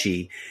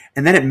catchy,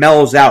 and then it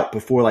mellows out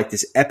before like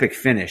this epic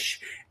finish.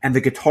 And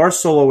the guitar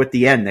solo at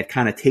the end that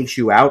kind of takes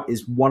you out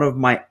is one of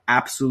my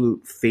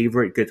absolute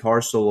favorite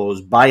guitar solos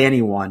by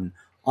anyone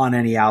on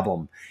any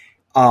album.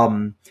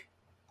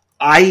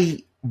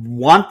 I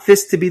want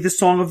this to be the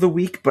song of the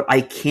week, but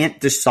I can't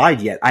decide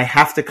yet. I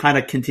have to kind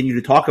of continue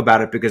to talk about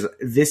it because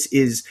this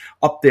is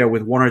up there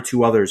with one or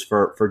two others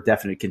for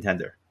definite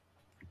contender.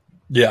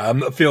 Yeah,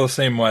 I feel the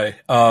same way.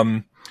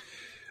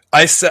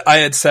 I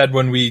had said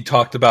when we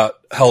talked about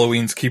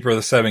Halloween's Keeper of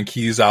the Seven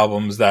Keys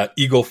albums that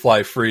Eagle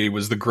Fly Free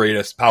was the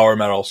greatest power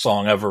metal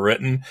song ever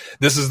written.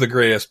 This is the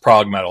greatest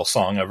prog metal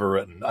song ever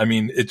written. I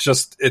mean, it's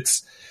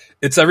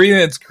everything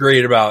that's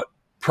great about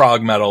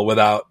prog metal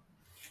without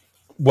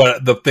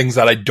what the things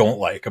that I don't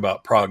like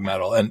about prog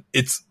metal. And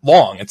it's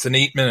long. It's an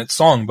 8-minute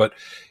song, but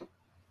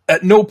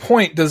at no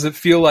point does it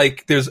feel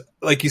like there's,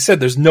 like you said,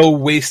 there's no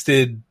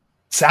wasted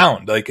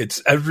sound. Like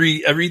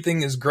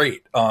everything is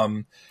great.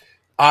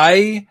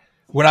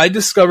 When I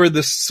discovered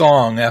this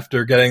song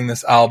after getting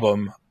this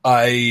album,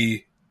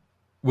 I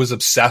was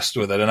obsessed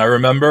with it. And I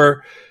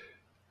remember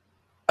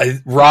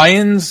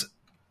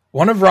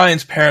one of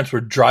Ryan's parents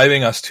were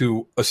driving us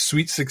to a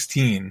Sweet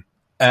 16.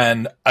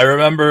 And I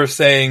remember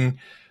saying,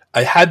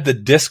 I had the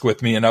disc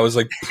with me and I was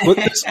like, put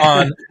this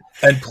on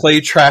and play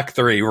track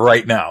 3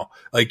 right now.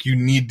 Like, you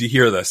need to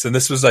hear this. And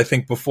this was, I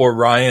think, before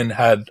Ryan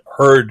had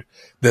heard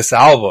this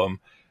album.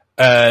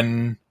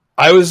 And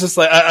I was just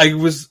like, I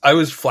was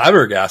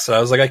flabbergasted. I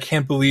was like, I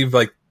can't believe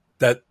like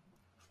that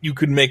you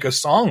could make a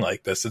song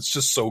like this. It's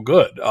just so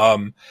good.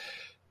 And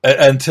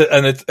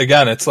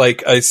it's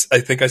like, I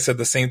think I said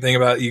the same thing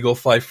about Eagle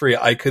Fly Free.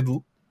 I could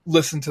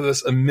listen to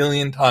this a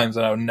million times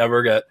and I would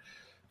never get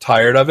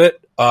tired of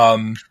it.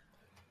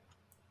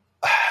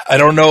 I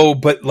don't know,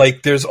 but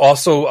like, there's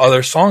also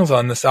other songs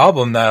on this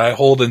album that I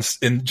hold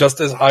in just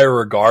as high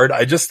regard.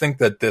 I just think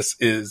that this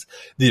is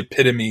the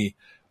epitome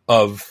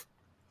of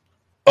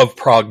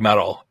prog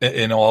metal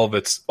in all of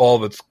its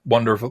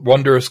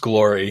wondrous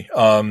glory.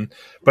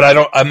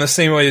 But I'm the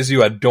same way as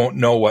you. I don't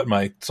know what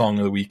my song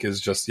of the week is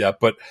just yet,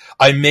 but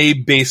I may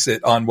base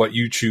it on what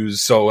you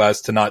choose so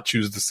as to not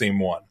choose the same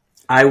one.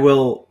 I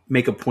will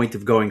make a point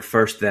of going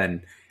first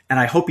then. And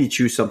I hope you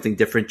choose something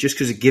different just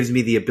because it gives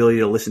me the ability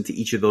to listen to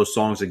each of those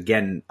songs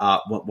again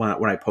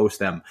when I post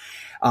them.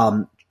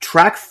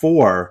 Track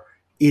 4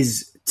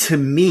 is, to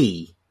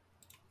me,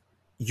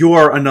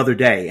 You're Another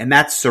Day, and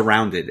that's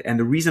Surrounded. And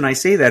the reason I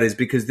say that is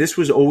because this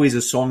was always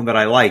a song that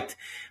I liked.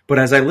 But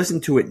as I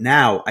listen to it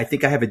now, I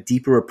think I have a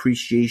deeper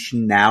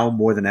appreciation now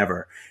more than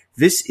ever.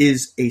 This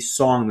is a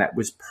song that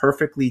was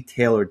perfectly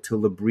tailored to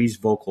Labríe's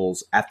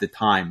vocals at the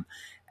time.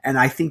 And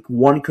I think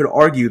one could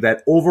argue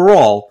that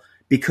overall,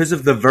 because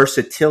of the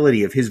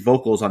versatility of his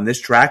vocals on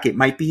this track, it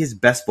might be his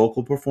best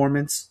vocal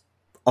performance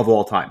of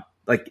all time.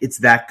 Like, it's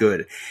that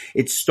good.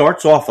 It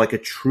starts off like a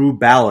true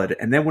ballad,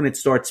 and then when it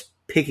starts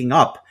picking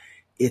up,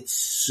 it's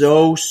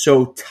so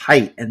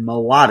tight and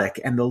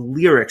melodic, and the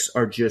lyrics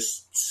are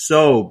just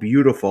so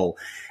beautiful.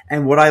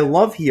 And what I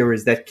love here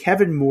is that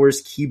Kevin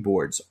Moore's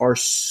keyboards are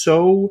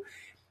such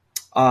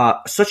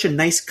a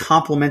nice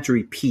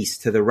complementary piece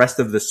to the rest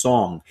of the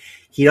song.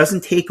 He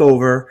doesn't take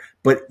over,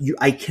 but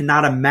I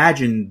cannot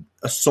imagine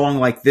a song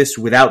like this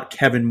without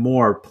Kevin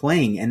Moore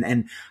playing.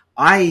 And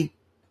I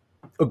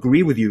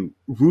agree with you.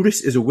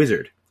 Rudess is a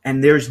wizard,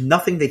 and there's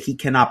nothing that he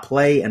cannot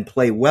play and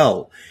play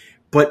well.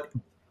 But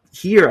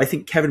here, I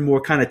think Kevin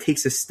Moore kind of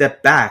takes a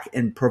step back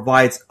and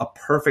provides a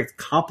perfect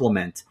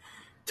complement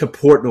to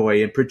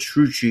Portnoy and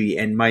Petrucci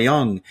and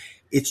Mayung.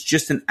 It's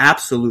just an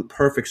absolute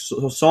perfect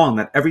song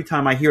that every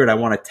time I hear it, I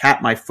want to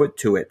tap my foot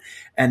to it.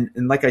 And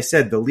like I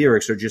said, the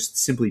lyrics are just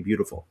simply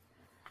beautiful.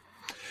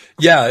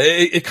 Yeah,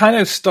 it kind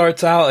of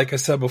starts out, like I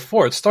said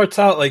before, it starts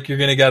out like you're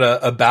going to get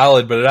a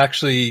ballad, but it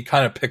actually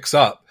kind of picks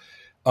up.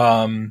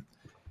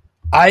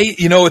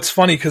 It's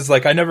funny because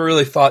like I never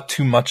really thought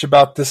too much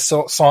about this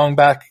song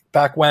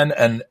back when,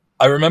 and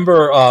I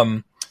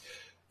remember,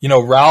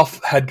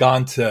 Ralph had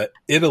gone to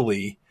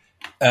Italy,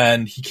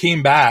 and he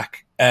came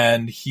back,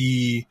 and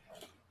he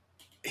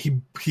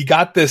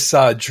got this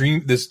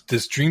Dream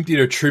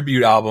Theater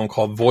tribute album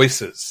called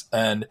Voices,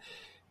 and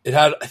it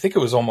had, I think it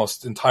was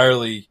almost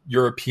entirely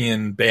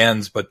European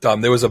bands, but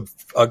there was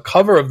a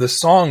cover of this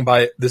song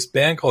by this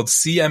band called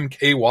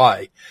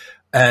CMKY,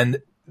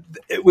 and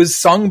it was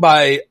sung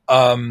by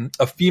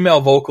a female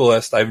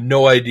vocalist. I have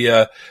no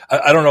idea.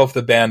 I don't know if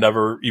the band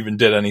ever even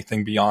did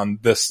anything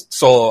beyond this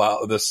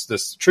solo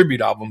this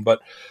tribute album,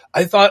 but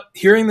I thought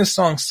hearing this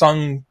song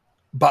sung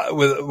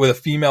with a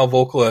female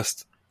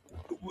vocalist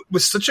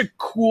was such a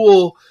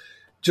cool,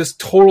 just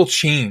total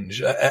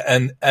change.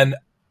 And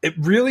it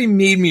really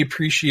made me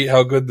appreciate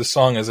how good the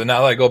song is. And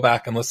now that I go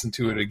back and listen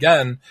to it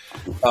again,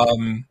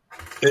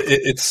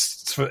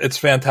 it's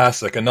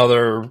fantastic.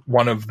 Another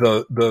one of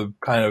the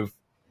kind of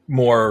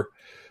more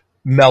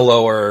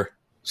mellower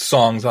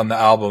songs on the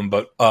album,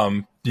 but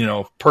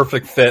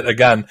perfect fit.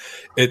 Again,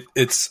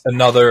 it's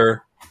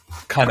another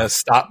kind of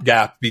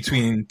stopgap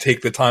between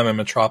Take the Time and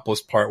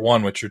Metropolis Part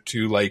 1, which are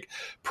two like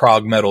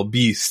prog metal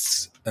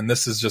beasts, and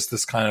this is just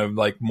this kind of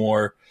like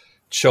more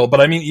chill.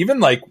 But I mean, even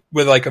like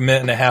with like a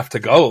minute and a half to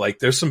go, like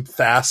there's some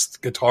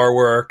fast guitar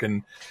work,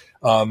 and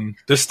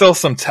there's still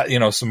some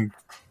some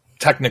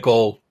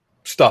technical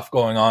stuff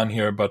going on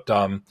here, but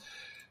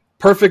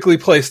perfectly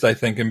placed, I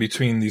think, in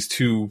between these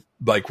two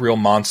like real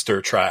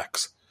monster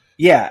tracks.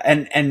 Yeah,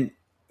 and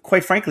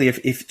quite frankly, if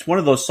it's one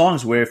of those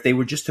songs where if they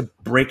were just to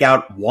break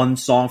out one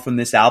song from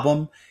this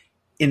album,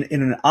 in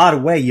an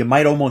odd way, you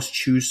might almost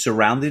choose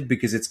Surrounded,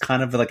 because it's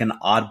kind of like an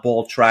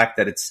oddball track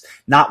that it's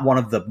not one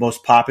of the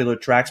most popular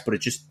tracks, but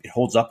it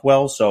holds up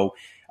well. So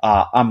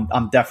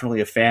I'm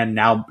definitely a fan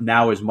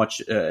now as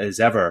much as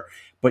ever.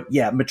 But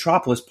yeah,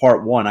 Metropolis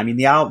Part 1. I mean,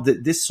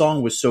 this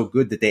song was so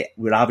good that they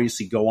would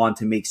obviously go on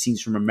to make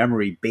Scenes from a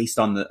Memory based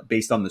on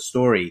the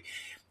story.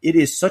 It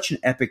is such an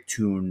epic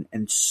tune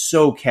and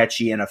so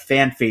catchy and a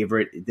fan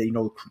favorite.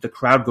 The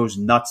crowd goes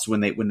nuts when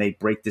they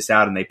break this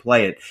out and they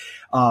play it.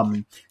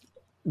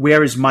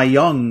 Whereas My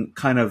Young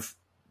kind of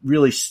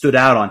really stood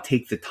out on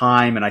Take the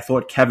Time, and I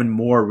thought Kevin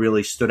Moore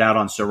really stood out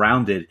on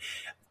Surrounded.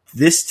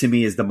 This, to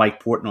me, is the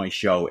Mike Portnoy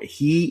show.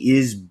 He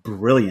is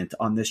brilliant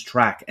on this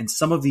track, and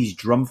some of these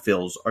drum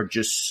fills are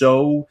just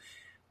so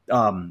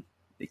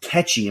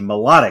catchy and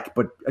melodic,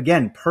 but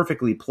again,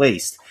 perfectly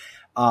placed.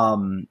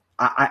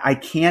 I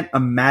can't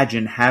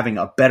imagine having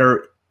a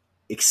better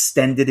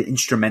extended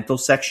instrumental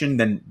section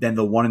than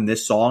the one in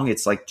this song.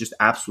 It's like just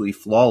absolutely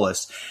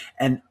flawless,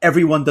 and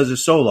everyone does a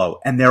solo,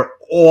 and they're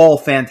all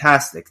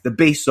fantastic. The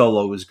bass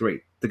solo is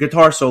great. The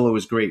guitar solo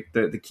is great.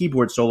 The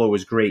keyboard solo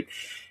is great.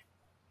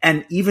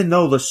 And even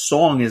though the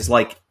song is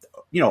like,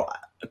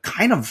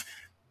 kind of,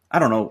 I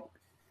don't know,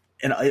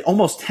 in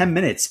almost 10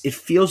 minutes, it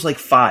feels like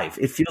 5.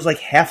 It feels like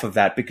half of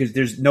that, because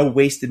there's no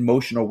wasted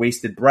motion or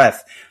wasted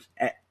breath.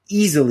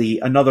 Easily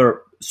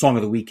another Song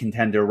of the Week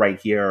contender right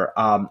here.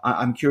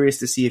 I'm curious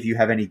to see if you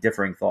have any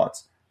differing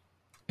thoughts.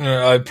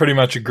 I pretty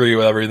much agree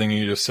with everything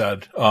you just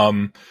said.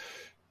 I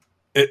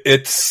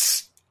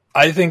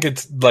think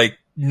it's like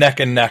neck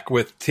and neck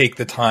with Take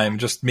the Time.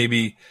 Just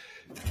maybe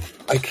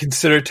I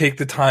consider Take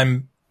the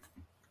Time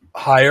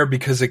higher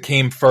because it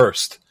came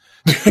first.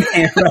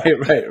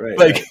 right.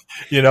 Like,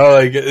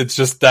 like it's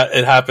just that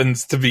it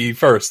happens to be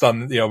first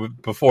on,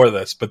 before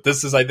this, but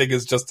this I think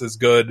is just as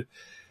good.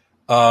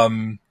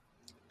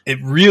 It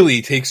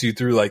really takes you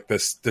through like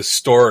this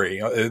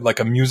story, like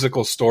a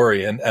musical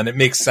story. And it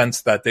makes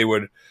sense that they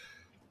would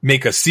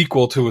make a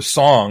sequel to a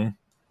song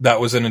that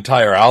was an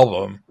entire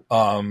album.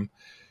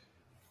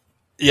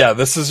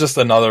 This is just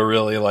another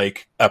really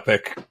like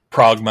epic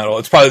prog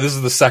metal. This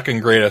is the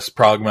second greatest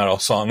prog metal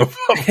song of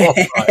all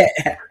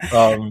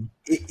time.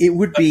 It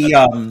would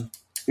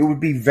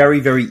be very,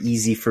 very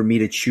easy for me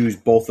to choose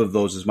both of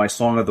those as my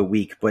Song of the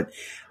Week, but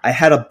I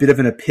had a bit of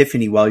an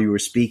epiphany while you were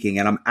speaking,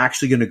 and I'm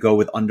actually going to go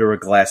with Under a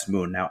Glass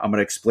Moon. Now, I'm going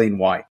to explain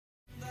why.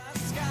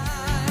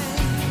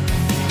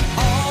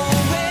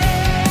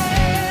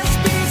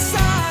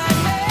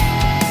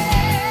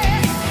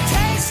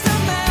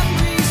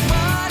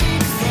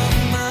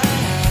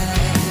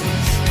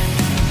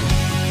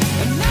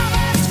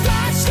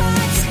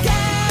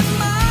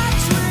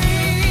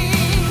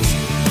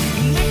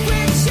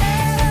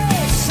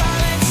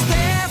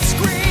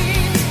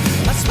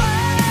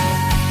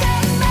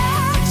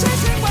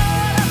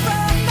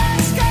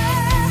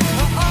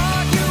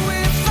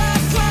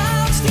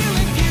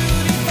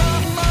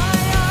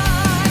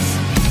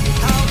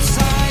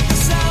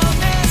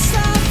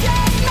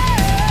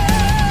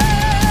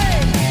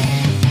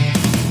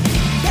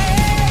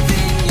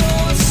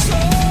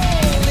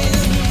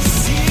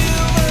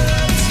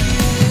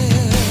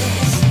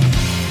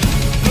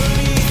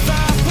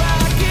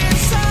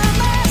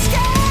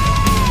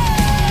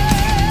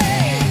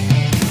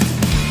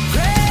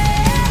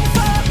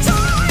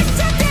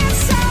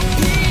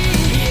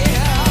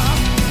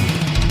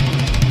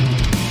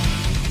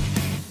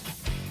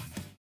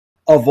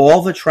 Of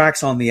all the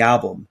tracks on the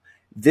album,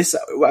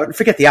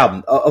 forget the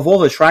album, of all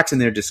the tracks in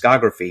their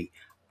discography,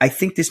 I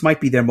think this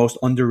might be their most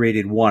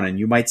underrated one. And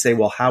you might say,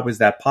 well, how is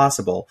that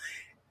possible?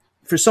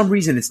 For some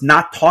reason, it's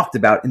not talked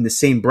about in the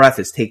same breath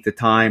as Take the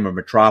Time or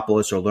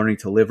Metropolis or Learning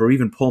to Live or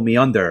even Pull Me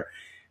Under.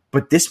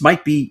 But this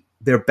might be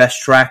their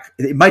best track.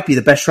 It might be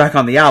the best track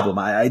on the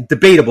album.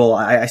 Debatable.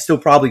 I still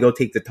probably go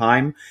Take the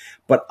Time.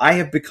 But I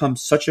have become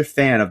such a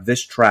fan of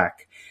this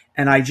track.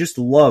 And I just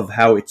love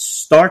how it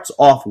starts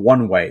off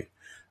one way,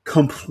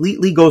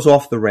 completely goes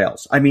off the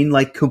rails. I mean,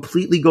 like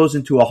completely goes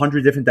into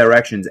 100 different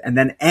directions and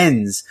then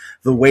ends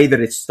the way that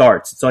it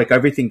starts. It's like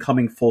everything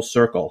coming full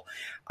circle.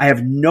 I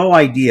have no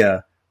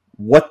idea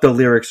what the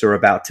lyrics are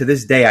about. To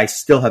this day, I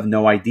still have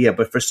no idea,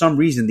 but for some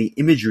reason, the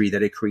imagery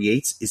that it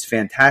creates is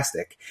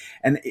fantastic.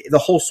 And the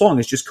whole song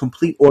is just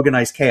complete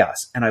organized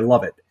chaos, and I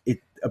love it.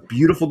 A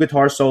beautiful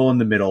guitar solo in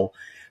the middle,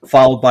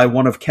 followed by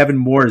one of Kevin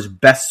Moore's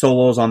best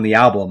solos on the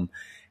album.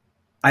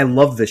 I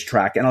love this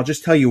track, and I'll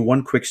just tell you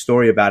one quick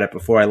story about it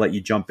before I let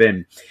you jump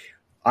in.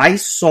 I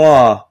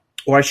saw,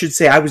 or I should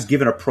say I was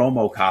given a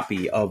promo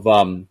copy of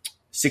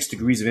 6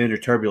 Degrees of Inner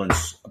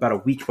Turbulence about a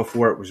week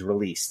before it was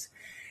released.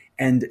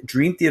 And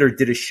Dream Theater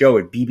did a show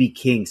at BB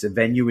King's, a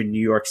venue in New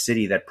York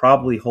City that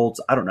probably holds,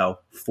 400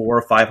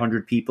 or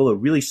 500 people, a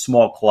really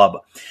small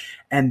club.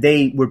 And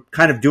they were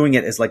kind of doing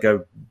it as like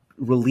a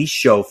release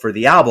show for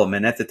the album.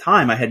 And at the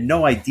time, I had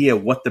no idea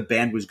what the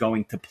band was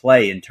going to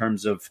play in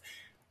terms of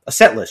a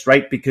set list,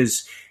 right?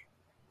 Because,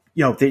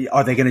 are they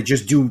going to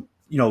just do,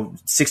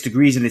 6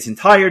 Degrees in its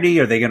entirety?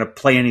 Are they going to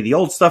play any of the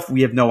old stuff?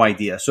 We have no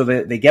idea. So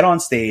they get on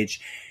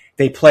stage,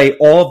 they play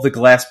all of The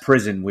Glass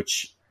Prison,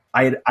 which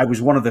I was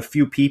one of the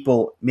few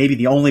people, maybe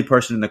the only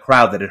person in the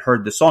crowd that had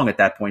heard the song at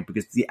that point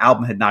because the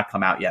album had not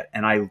come out yet.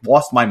 And I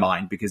lost my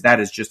mind because that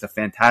is just a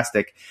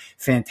fantastic,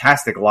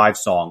 fantastic live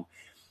song.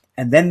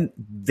 And then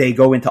they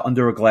go into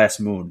Under a Glass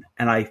Moon,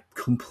 and I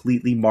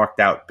completely marked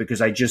out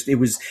because it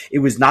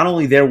was not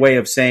only their way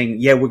of saying,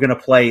 yeah, we're going to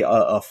play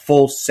a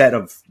full set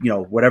of,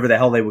 whatever the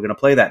hell they were going to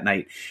play that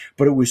night.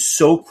 But it was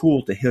so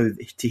cool to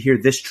hear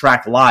this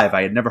track live.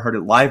 I had never heard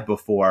it live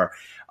before.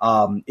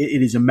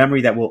 It is a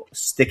memory that will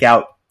stick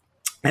out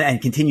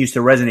and continues to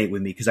resonate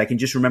with me because I can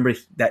just remember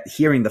that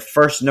hearing the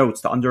first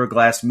notes to Under a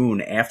Glass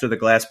Moon after The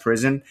Glass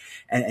Prison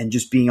and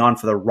just being on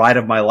for the ride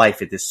of my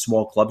life at this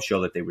small club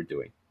show that they were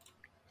doing.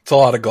 It's a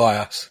lot of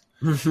glass.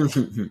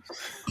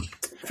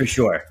 For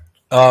sure.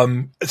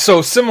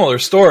 So similar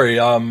story.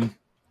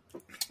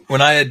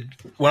 When I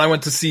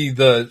went to see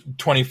the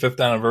 25th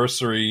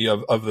anniversary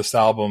of this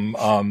album,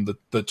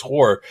 the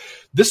tour,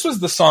 this was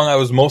the song I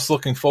was most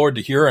looking forward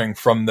to hearing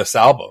from this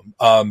album,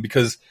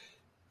 because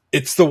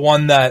it's the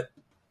one that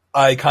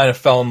I kind of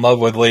fell in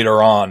love with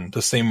later on,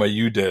 the same way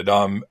you did.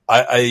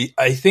 I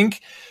think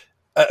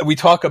we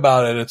talk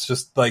about it. It's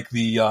just like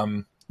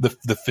the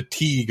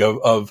fatigue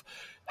of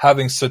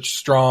having such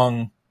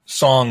strong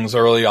songs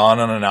early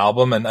on an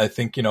album. And I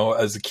think,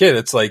 as a kid,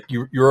 it's like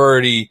you're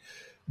already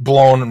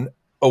blown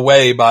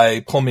away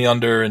by Pull Me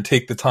Under and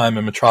Take the Time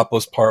and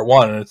Metropolis Part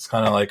 1. And it's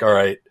kind of like, all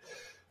right.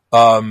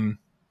 I'm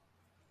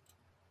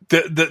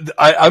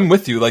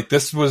with you. Like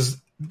this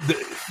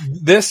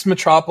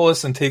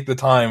Metropolis and Take the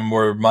Time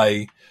were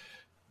my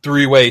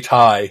 3-way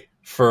tie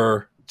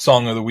for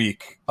Song of the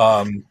Week.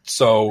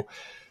 So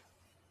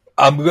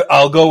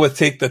I'll go with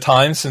Take the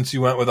Time since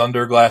you went with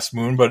Under Glass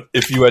Moon, but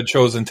if you had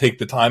chosen Take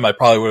the Time, I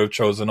probably would have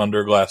chosen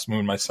Under Glass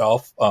Moon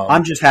myself.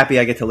 I'm just happy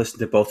I get to listen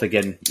to both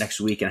again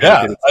next week.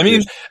 And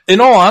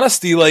in all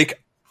honesty,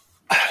 like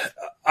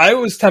I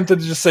was tempted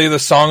to just say the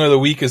Song of the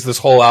Week is this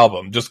whole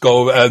album. Just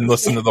go and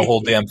listen to the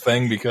whole damn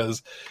thing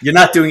because you're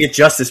not doing it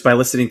justice by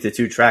listening to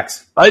 2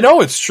 tracks. I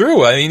know it's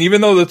true. I mean, even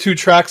though the 2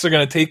 tracks are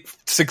going to take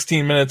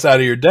 16 minutes out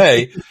of your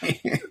day,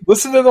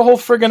 listen to the whole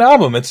friggin'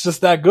 album. It's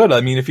just that good. I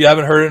mean, if you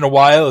haven't heard it in a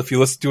while, if you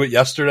listened to it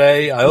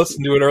yesterday, I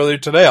listened to it earlier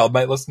today. I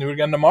might listen to it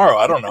again tomorrow.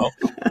 I don't know.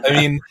 I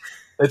mean,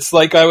 it's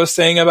like I was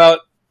saying about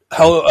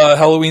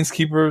Halloween's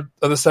Keeper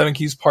of the Seven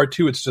Keys Part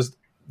 2. It's just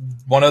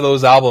one of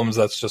those albums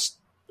that's just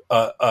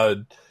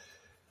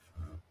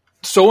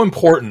so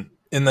important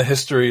in the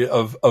history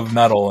of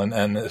metal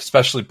and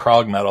especially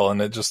prog metal, and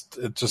it just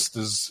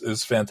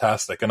is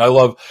fantastic. And I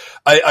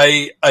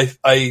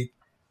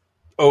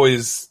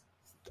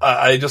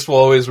just will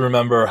always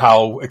remember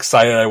how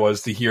excited I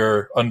was to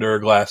hear Under a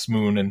Glass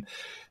Moon. And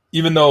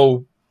even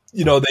though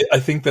I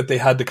think that they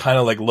had to kind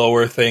of like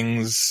lower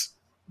things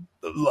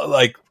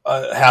like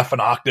half an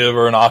octave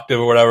or an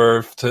octave or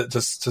whatever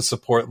to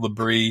support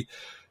Labrie,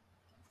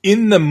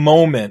 in the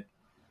moment,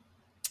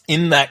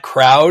 in that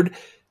crowd,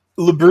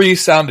 Labrie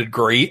sounded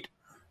great.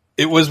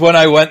 It was when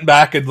I went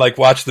back and like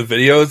watched the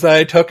videos that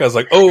I took, I was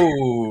like,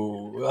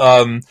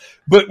 oh.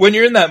 But when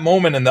you're in that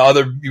moment and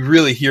you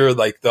really hear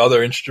like the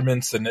other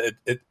instruments, and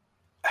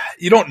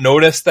you don't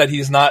notice that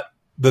he's not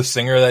the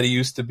singer that he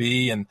used to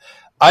be. And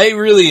I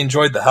really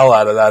enjoyed the hell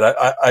out of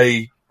that.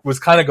 I was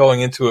kind of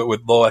going into it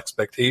with low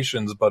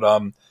expectations, but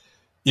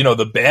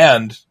the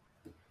band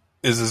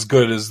is as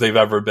good as they've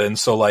ever been.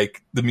 So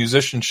like the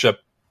musicianship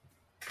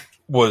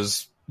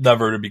was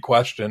never to be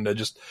questioned. I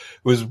just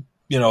was, a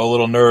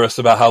little nervous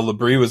about how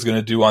Labrie was going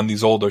to do on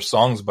these older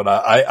songs, but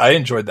I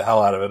enjoyed the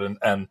hell out of it.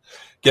 And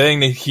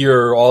getting to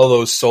hear all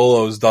those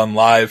solos done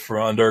live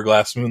for Under a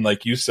Glass Moon,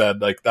 like you said,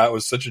 like that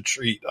was such a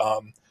treat.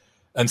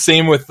 And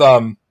same with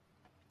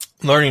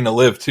Learning to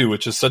Live too,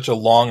 which is such a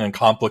long and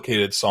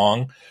complicated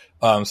song.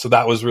 So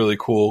that was really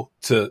cool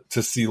to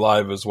see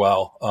live as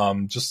well.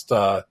 Just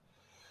a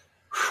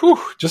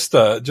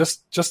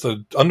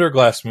Under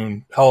Glass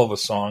Moon, hell of a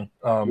song.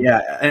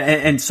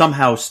 And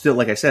somehow still,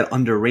 like I said,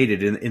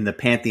 underrated in the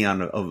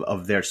pantheon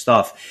of their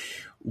stuff.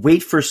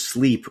 Wait for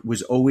Sleep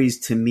was always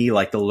to me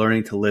like the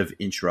Learning to Live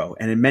intro.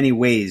 And in many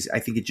ways, I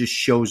think it just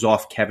shows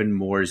off Kevin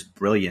Moore's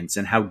brilliance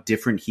and how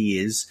different he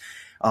is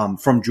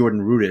from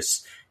Jordan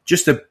Rudess.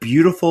 Just a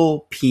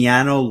beautiful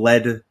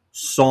piano-led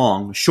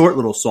song, short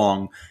little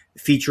song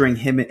featuring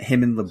him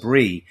and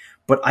Labrie.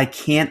 But I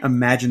can't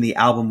imagine the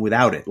album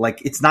without it.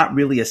 Like, it's not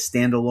really a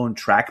standalone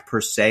track per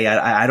se.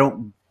 I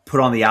don't put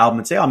on the album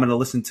and say, oh, I'm going to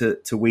listen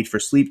to Wait for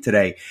Sleep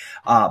today.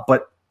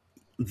 But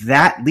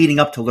that leading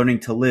up to Learning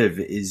to Live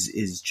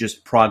is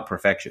just prog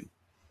perfection.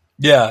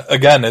 Yeah,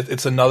 again,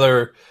 it's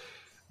another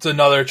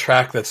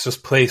track that's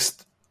just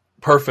placed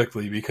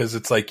perfectly, because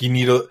it's like you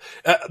need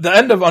the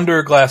end of Under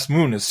a Glass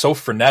Moon is so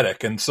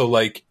frenetic, and so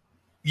like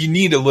you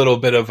need a little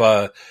bit of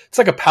it's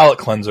like a palate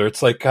cleanser.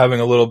 It's like having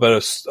a little bit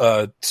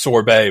of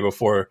sorbet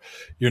before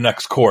your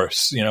next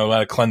course,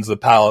 to cleanse the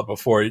palate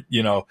before,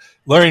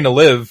 Learning to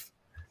Live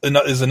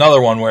is another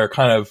one where it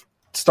kind of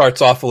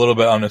starts off a little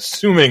bit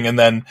unassuming and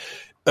then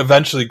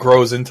eventually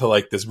grows into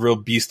like this real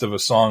beast of a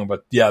song.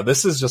 But yeah,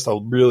 this is just a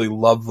really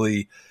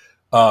lovely,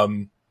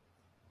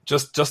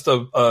 just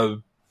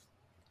a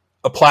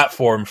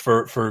platform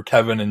for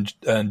Kevin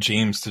and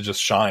James to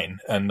just shine.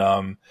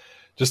 And,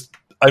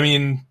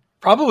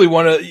 probably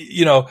one of,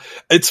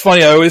 it's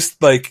funny. I always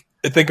I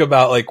think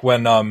about like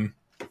when,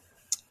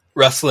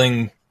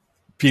 wrestling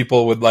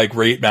people would like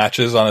rate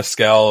matches on a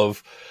scale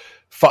of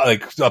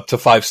up to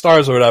 5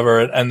 stars or whatever,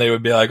 and they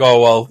would be like,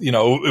 oh, well,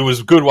 it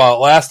was good while it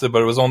lasted,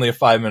 but it was only a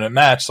 5-minute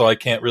match, so I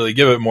can't really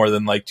give it more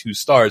than like 2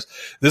 stars.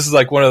 This is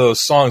like one of those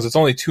songs. It's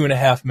only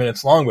 2.5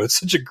 minutes long, but it's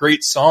such a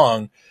great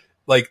song.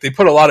 Like, they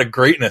put a lot of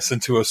greatness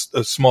into a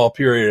small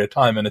period of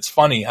time, and it's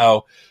funny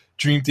how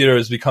Dream Theater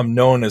has become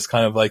known as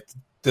kind of like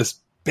this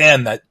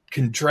band that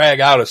can drag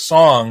out a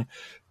song,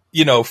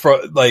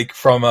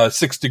 from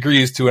 6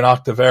 Degrees to an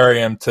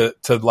Octavarium to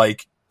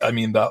like,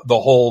 the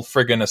whole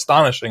friggin'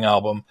 Astonishing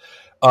album.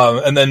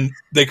 And then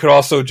they could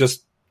also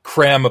just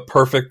cram a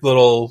perfect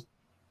little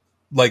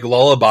like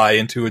lullaby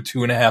into a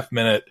 2.5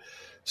 minute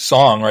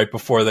song right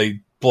before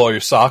they blow your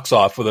socks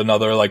off with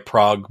another like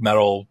prog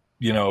metal,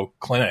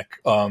 clinic.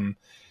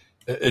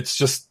 It's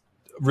just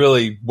a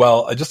really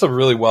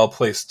well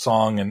placed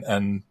song,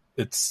 and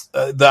it's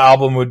the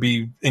album would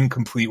be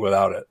incomplete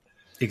without it.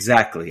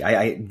 Exactly.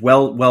 I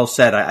well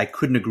said. I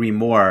couldn't agree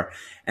more.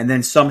 And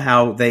then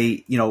somehow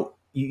they,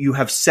 you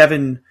have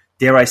 7,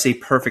 dare I say,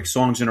 perfect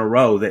songs in a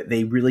row that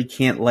they really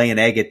can't lay an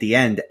egg at the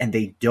end, and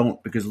they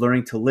don't, because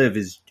Learning to Live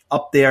is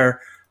up there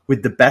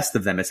with the best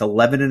of them. It's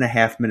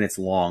 11.5 minutes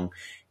long.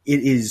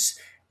 It's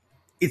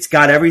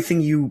got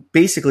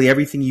basically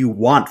everything you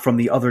want from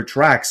the other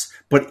tracks,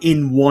 but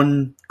in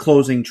one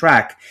closing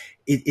track.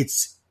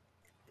 It's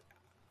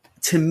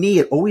to me,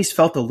 it always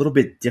felt a little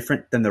bit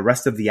different than the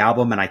rest of the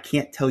album, and I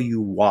can't tell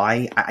you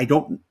why.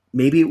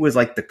 Maybe it was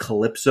like the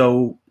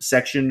calypso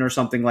section or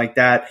something like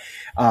that,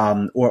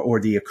 or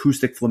the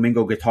acoustic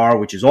flamingo guitar,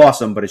 which is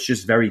awesome, but it's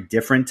just very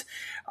different.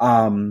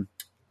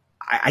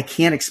 I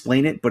can't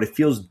explain it, but it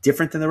feels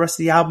different than the rest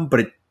of the album, but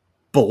it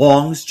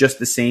belongs just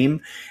the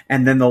same.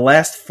 And then the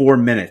last 4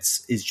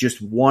 minutes is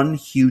just one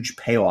huge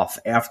payoff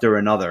after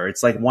another.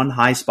 It's like one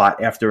high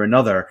spot after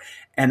another.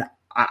 And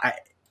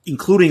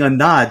including a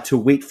nod to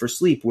Wait for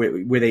Sleep,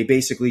 where they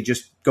basically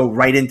just go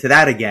right into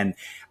that again.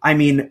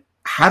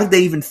 How did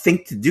they even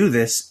think to do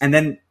this? And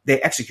then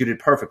they execute it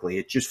perfectly.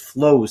 It just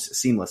flows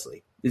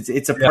seamlessly.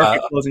 It's a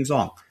perfect closing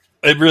song.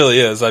 It really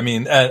is.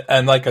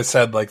 And like I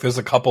said, like there's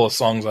a couple of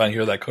songs on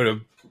here that could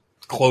have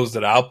closed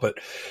it out, but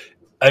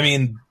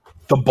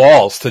the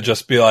balls to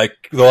just be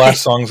like, the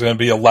last song's going to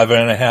be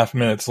 11.5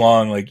 minutes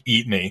long, like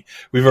eat me.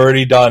 We've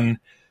already done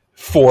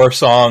 4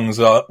 songs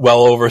well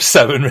over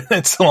 7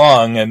 minutes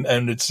long,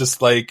 and it's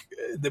just like,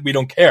 we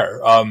don't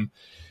care.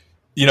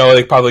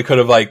 They probably could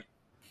have like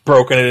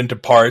broken it into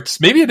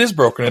parts. Maybe it is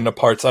broken into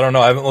parts. I don't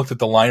know. I haven't looked at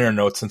the liner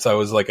notes since I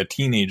was like a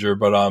teenager,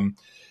 but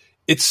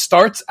it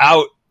starts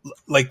out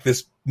like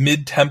this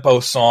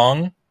mid-tempo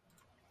song,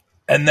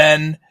 and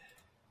then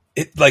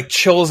it like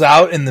chills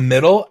out in the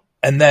middle,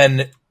 and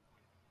then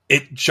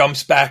it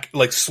jumps back,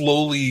 like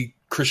slowly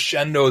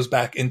crescendos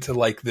back into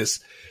like this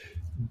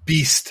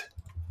beast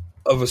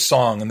of a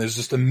song, and there's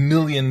just a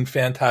million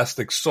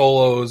fantastic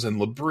solos, and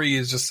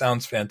Labrie just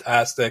sounds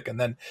fantastic, and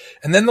then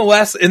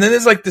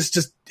there's like this,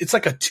 just it's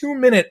like a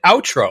 2-minute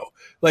outro,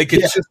 like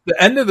it's just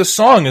the end of the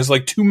song is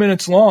like 2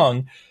 minutes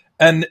long,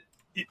 and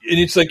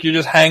it's like you're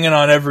just hanging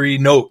on every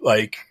note,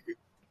 like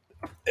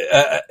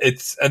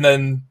and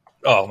then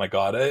oh my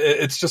god,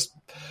 it's just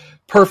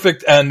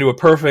perfect end to a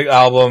perfect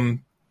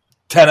album.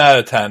 10 out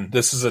of 10.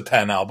 This is a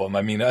 10 album.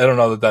 I don't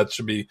know that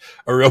should be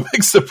a real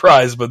big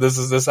surprise, but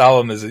this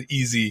album is an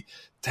easy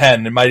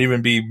 10. It might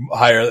even be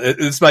higher.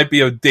 This might be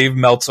a Dave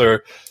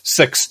Meltzer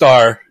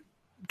 6-star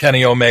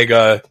Kenny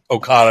Omega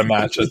Okada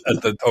match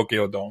at the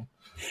Tokyo Dome.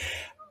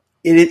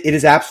 It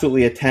is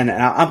absolutely a 10.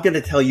 And I'm going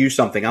to tell you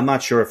something. I'm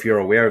not sure if you're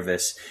aware of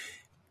this.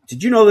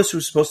 Did you know this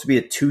was supposed to be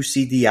a 2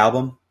 CD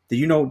album? Do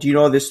you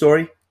know this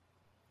story?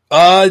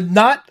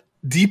 Not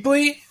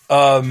deeply.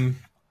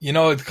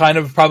 It's kind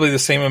of probably the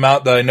same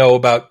amount that I know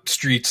about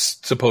Streets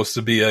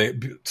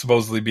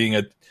supposedly being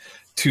a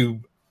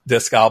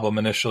 2-disc album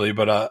initially,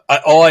 but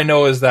all I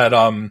know is that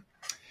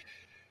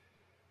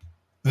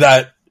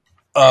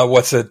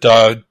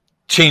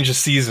Change of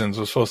Seasons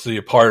was supposed to be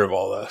a part of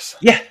all this.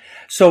 Yeah.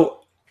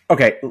 So,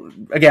 okay,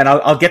 again,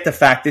 I'll get the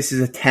fact this is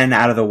a 10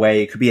 out of the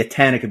way. It could be a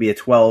 10, it could be a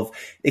 12,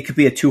 it could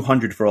be a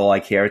 200 for all I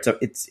care.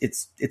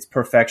 It's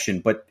perfection.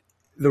 But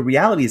the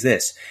reality is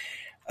this: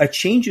 A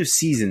Change of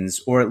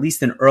Seasons, or at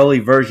least an early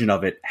version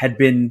of it, had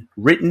been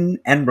written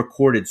and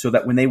recorded so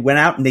that when they went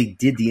out and they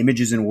did the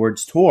Images and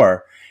Words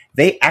tour,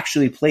 they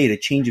actually played A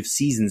Change of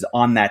Seasons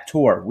on that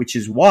tour, which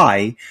is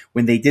why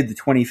when they did the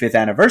 25th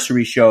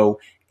anniversary show,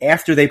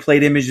 after they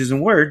played Images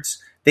and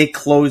Words, they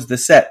closed the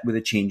set with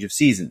A Change of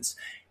Seasons.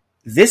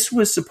 This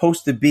was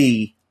supposed to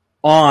be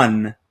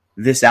on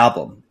this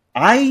album.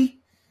 I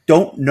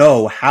don't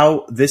know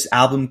how this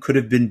album could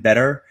have been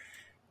better.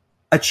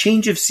 A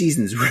Change of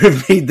Seasons would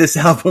have made this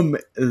album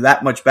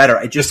that much better.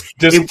 A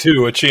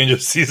Change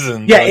of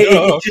Seasons. Yeah,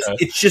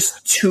 it's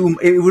just too.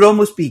 It would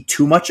almost be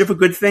too much of a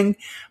good thing.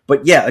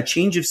 But yeah, A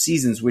Change of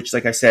Seasons, which,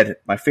 like I said,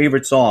 my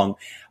favorite song,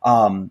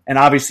 and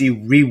obviously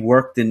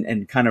reworked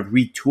and kind of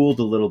retooled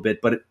a little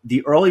bit. But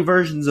the early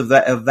versions of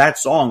that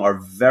song are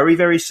very,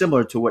 very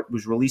similar to what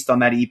was released on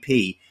that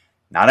EP.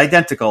 Not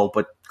identical,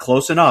 but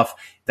close enough.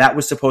 That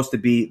was supposed to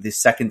be the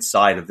second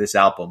side of this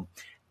album.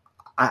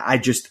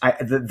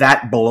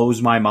 That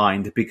blows my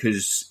mind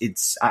because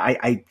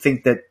I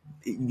think that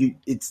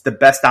it's the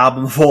best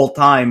album of all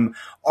time,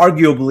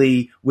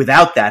 arguably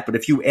without that. But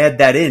if you add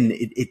that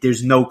in,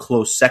 there's no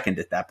close second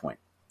at that point.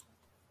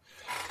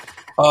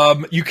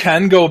 You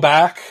can go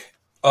back.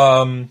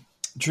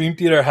 Dream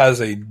Theater has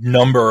a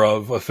number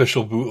of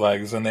official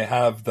bootlegs, and they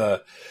have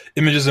the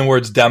Images and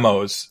Words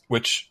demos,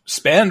 which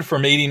spanned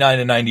from 89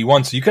 to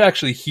 91. So you could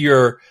actually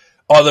hear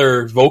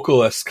other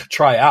vocalists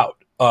try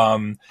out.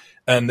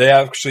 And they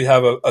actually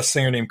have a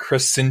singer named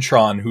Chris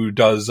Cintron who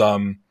does a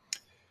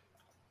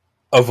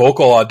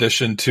vocal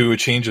audition to A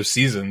Change of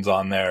Seasons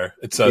on there.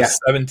 It's a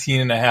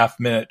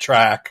 17.5-minute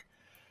track.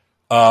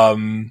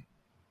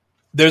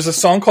 There's a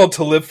song called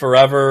To Live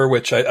Forever,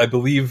 which I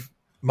believe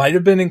might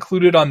have been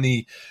included on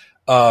the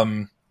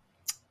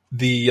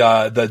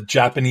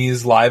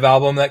Japanese live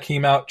album that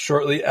came out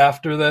shortly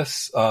after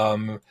this.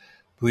 I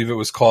believe it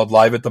was called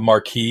Live at the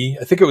Marquee.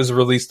 I think it was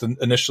released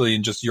initially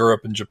in just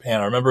Europe and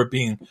Japan. I remember it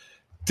being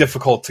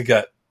difficult to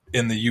get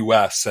in the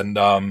US, and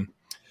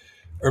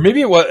or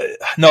maybe it was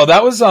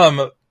that was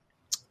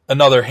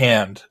Another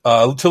Hand.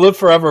 To Live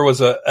Forever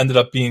ended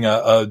up being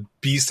a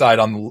B-side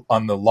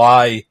on the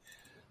Lie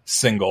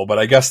single, but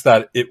I guess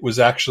that it was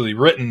actually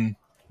written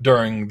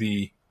during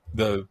the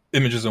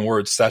Images and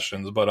Words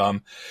sessions. But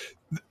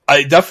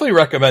I definitely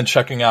recommend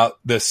checking out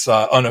this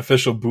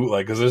unofficial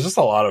bootleg because there's just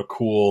a lot of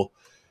cool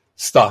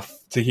stuff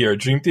to hear.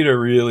 Dream Theater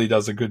really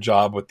does a good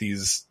job with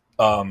these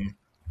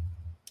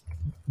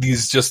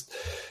just,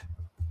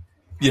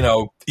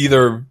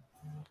 either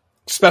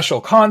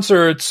special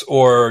concerts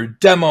or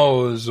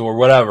demos or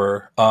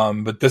whatever.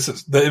 But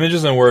the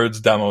Images and Words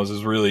demos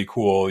is really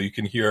cool. You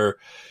can hear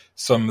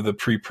some of the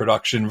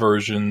pre-production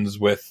versions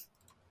with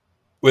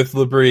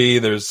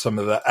Labrie. There's some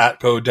of the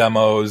Atco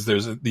demos.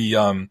 There's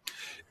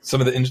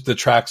some of the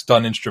tracks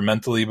done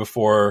instrumentally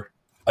before.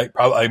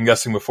 I'm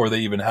guessing before they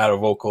even had a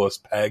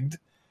vocalist pegged.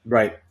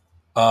 Right.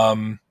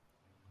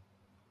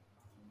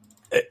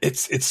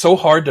 It's so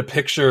hard to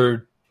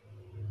picture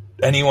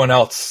anyone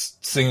else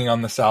singing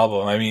on this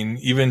album. I mean,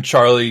 even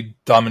Charlie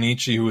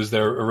Dominici, who was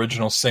their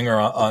original singer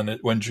on it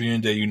when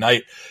Dream Day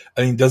Unite.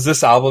 I mean, does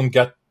this album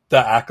get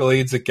the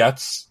accolades it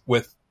gets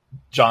with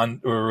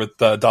John or with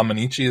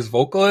Dominici as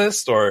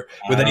vocalist or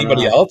with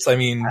anybody else? I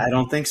mean, I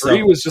don't think so.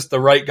 He was just the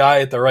right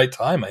guy at the right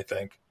time, I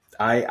think.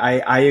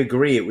 I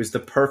agree. It was the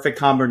perfect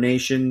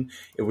combination.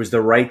 It was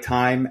the right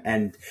time.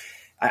 And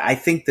I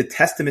think the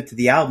testament to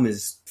the album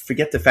is,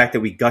 forget the fact that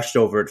we gushed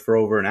over it for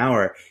over an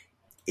hour.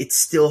 It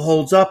still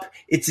holds up.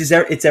 It's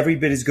every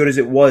bit as good as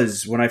it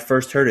was when I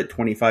first heard it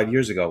 25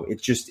 years ago.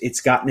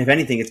 It's gotten, if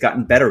anything, it's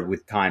gotten better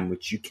with time,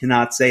 which you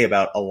cannot say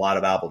about a lot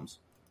of albums.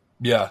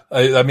 Yeah.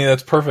 I mean,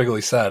 that's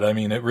perfectly said. I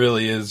mean, it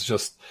really is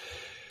just,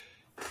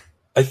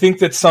 I think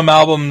that some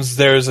albums,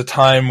 there's a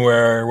time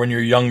where when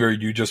you're younger,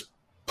 you just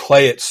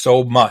play it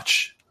so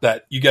much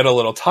that you get a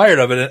little tired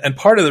of it. And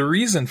part of the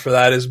reason for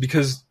that is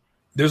because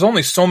there's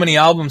only so many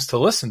albums to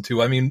listen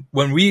to. I mean,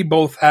 when we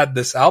both had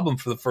this album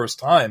for the first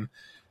time,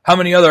 how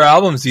many other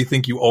albums do you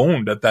think you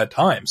owned at that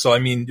time? So, I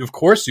mean, of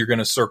course you're going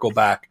to circle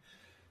back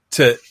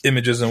to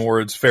Images and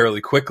Words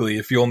fairly quickly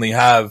if you only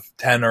have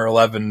 10 or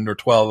 11 or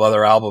 12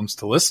 other albums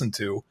to listen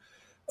to.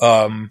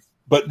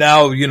 But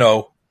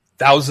now,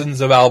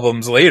 thousands of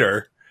albums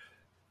later,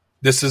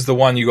 this is the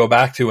one you go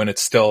back to and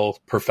it's still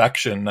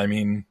perfection. I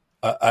mean,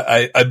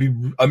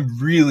 I'm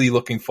really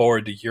looking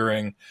forward to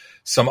hearing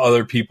some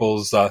other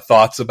people's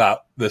thoughts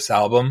about this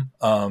album.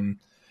 And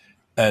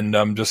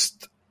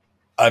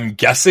I'm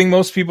guessing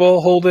most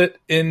people hold it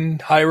in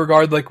high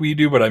regard like we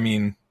do, but I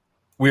mean,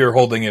 we are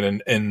holding it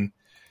in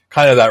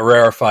kind of that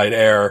rarefied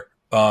air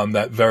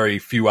that very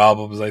few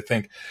albums, I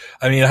think.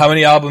 I mean, how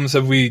many albums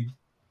have we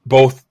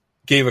both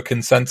gave a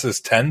consensus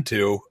 10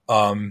 to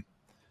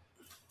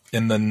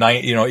in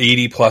the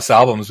 80 plus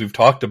albums we've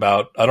talked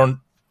about? I don't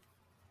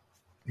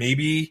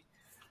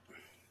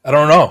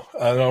know.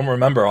 I don't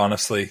remember,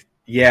 honestly.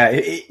 Yeah,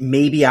 it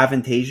maybe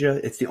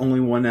Avantasia. It's the only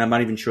one, and I'm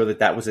not even sure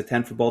that was a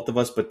 10 for both of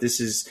us, but this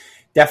is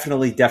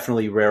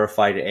definitely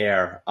rarefied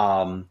air.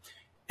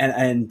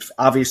 And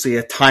obviously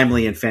a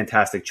timely and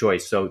fantastic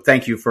choice. So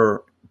thank you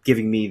for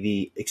giving me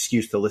the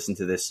excuse to listen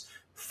to this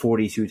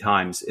 42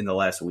 times in the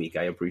last week.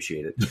 I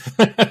appreciate it.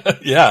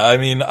 Yeah, I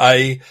mean,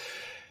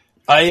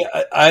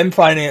 I'm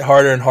finding it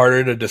harder and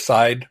harder to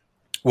decide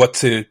what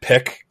to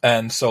pick.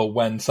 And so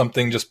when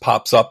something just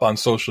pops up on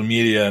social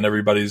media and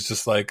everybody's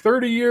just like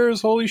 30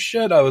 years, holy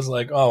shit, I was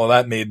like, oh, well,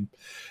 that made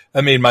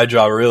my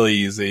job really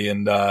easy.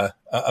 And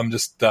I'm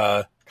just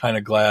kind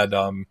of glad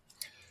we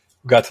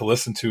got to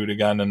listen to it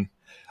again. And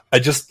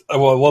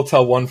we'll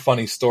tell one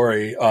funny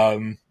story.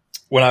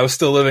 When I was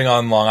still living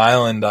on Long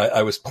Island,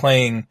 I was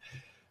playing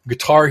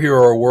Guitar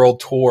Hero World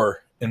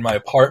Tour in my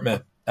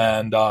apartment,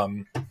 and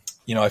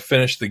I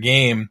finished the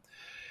game.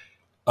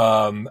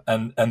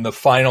 And the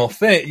final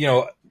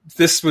thing,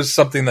 this was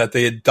something that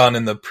they had done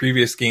in the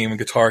previous game,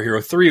 Guitar Hero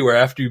 3, where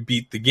after you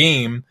beat the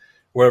game,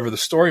 whatever the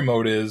story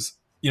mode is,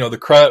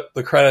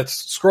 the credits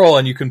scroll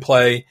and you can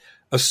play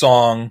a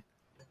song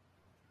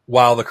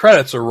while the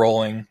credits are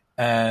rolling,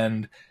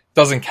 and it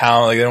doesn't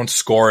count. Like, they don't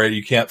score it.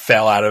 You can't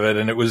fail out of it.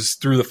 And it was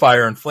Through the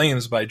Fire and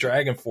Flames by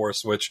Dragon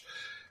Force, which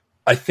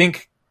I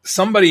think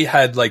somebody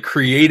had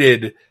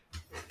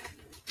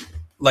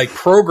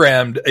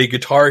programmed a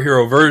Guitar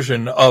Hero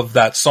version of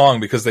that song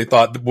because they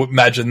thought,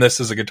 imagine this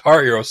is a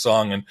Guitar Hero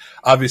song. And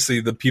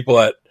obviously the people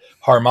at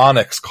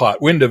Harmonix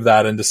caught wind of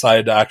that and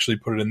decided to actually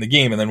put it in the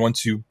game. And then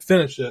once you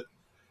finish it,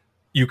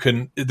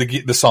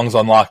 the song's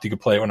unlocked. You can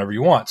play it whenever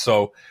you want.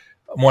 So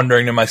I'm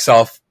wondering to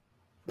myself,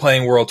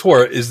 playing World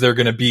Tour, is there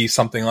going to be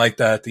something like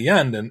that at the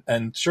end?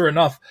 And sure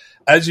enough,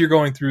 as you're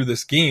going through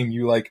this game,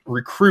 you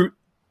recruit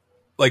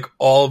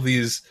all of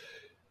these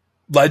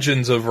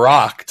legends of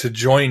rock to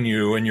join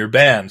you in your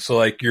band.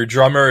 So your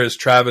drummer is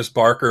Travis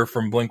Barker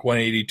from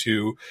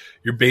Blink-182.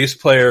 Your bass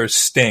player is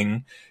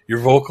Sting. Your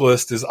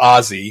vocalist is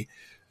Ozzy.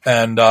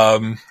 And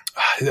I'm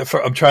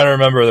trying to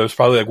remember, there was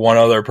probably one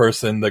other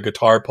person, the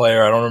guitar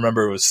player. I don't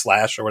remember, it was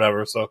Slash or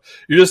whatever. So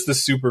you're just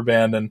this super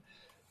band, and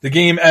the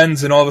game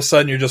ends, and all of a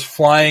sudden you're just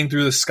flying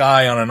through the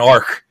sky on an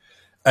arc.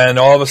 And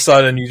all of a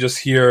sudden you just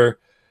hear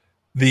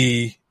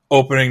the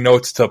opening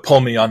notes to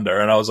Pull Me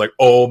Under, and I was like,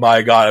 oh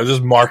my god, I was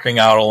just marking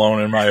out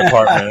alone in my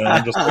apartment, and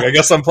I'm just like, I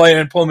guess I'm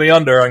playing Pull Me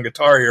Under on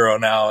Guitar Hero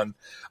now. And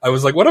I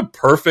was like, what a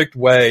perfect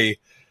way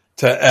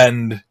to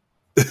end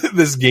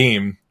this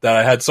game that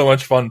I had so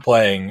much fun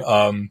playing.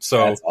 So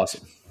that's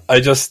awesome. I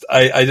just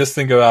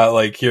think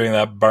about hearing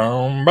that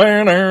boom,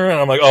 and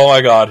I'm like, oh my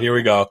god, here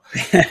we go.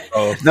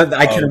 So,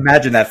 I can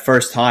imagine that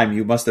first time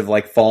you must have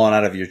fallen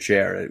out of your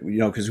chair,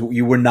 because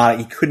you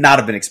could not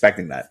have been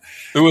expecting that.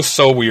 It was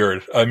so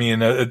weird. I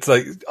mean, it's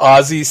like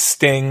Ozzy,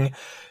 Sting,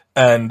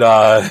 and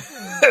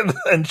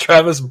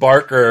Travis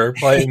Barker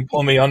playing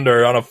Pull Me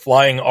Under on a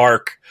flying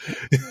arc.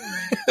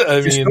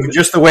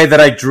 Just the way that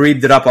I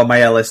dreamed it up on my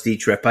LSD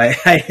trip, I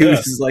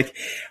was just like,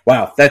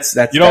 wow, that's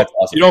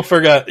awesome. You don't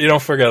forget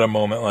a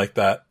moment like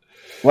that.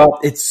 Well,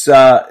 it's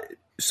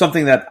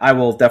something that I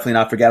will definitely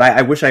not forget.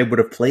 I wish I would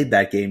have played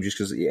that game just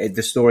because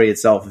the story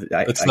itself.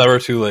 It's never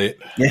too late.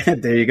 Yeah,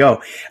 there you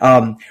go.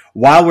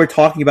 While we're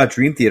talking about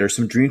Dream Theater,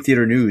 some Dream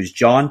Theater news.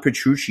 John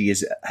Petrucci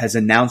has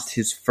announced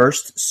his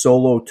first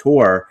solo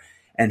tour,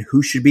 and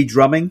who should be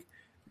drumming?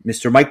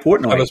 Mr. Mike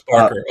Portnoy. Travis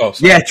Barker.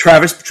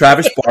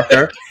 Travis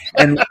Barker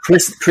and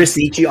Chris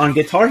Nicci on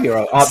Guitar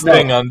Hero.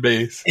 Sting on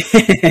bass.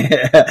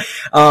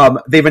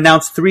 They've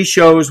announced 3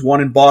 shows, one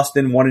in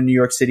Boston, one in New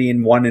York City,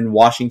 and one in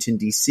Washington,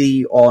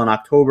 D.C., all in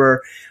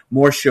October.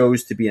 More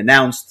shows to be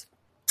announced.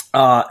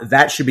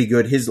 That should be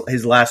good.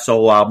 His last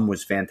solo album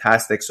was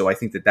fantastic, so I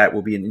think that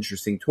will be an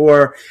interesting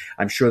tour.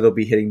 I'm sure they'll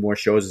be hitting more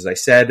shows, as I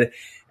said.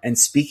 And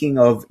speaking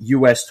of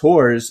U.S.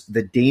 tours,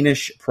 the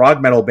Danish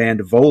prog metal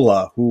band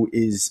Vola, who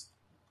is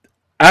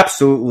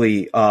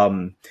absolutely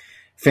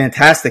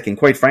fantastic and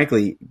quite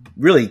frankly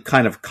really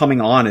kind of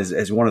coming on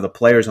as one of the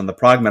players on the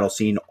prog metal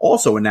scene,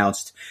 also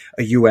announced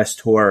a U.S.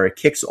 tour. It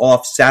kicks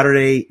off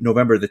Saturday,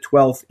 November the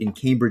 12th in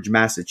Cambridge,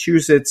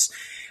 Massachusetts,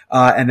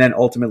 and then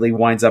ultimately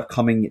winds up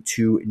coming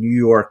to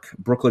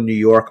Brooklyn, New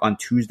York on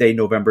Tuesday,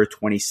 November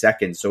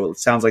 22nd. So it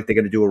sounds like they're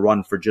going to do a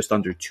run for just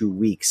under 2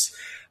 weeks.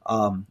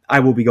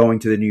 I will be going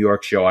to the New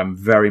York show. I'm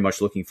very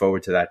much looking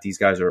forward to that. These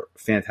guys are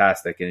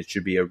fantastic, and it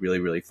should be a really,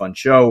 really fun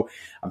show.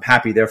 I'm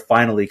happy they're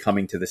finally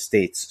coming to the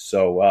States.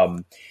 So,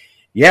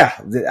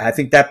 I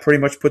think that pretty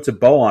much puts a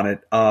bow on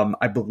it.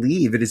 I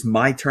believe it is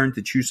my turn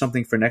to choose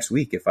something for next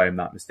week, if I am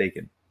not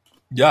mistaken.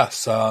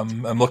 Yes,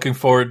 I'm looking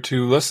forward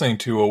to listening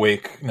to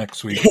Awake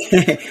next week.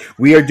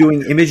 We are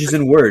doing Images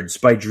and Words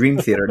by Dream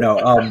Theater.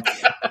 No,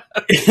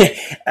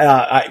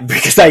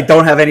 because I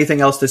don't have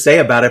anything else to say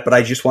about it, but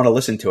I just want to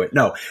listen to it.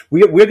 No,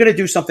 we're going to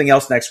do something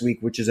else next week,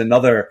 which is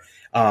another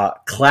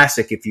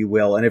classic, if you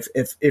will. And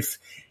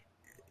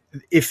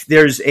if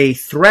there's a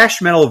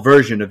thrash metal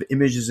version of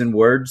Images and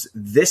Words,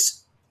 this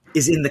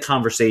is in the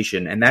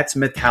conversation, and that's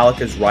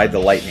Metallica's Ride the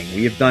Lightning.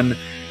 We have done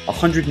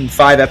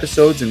 105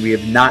 episodes, and we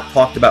have not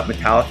talked about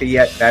Metallica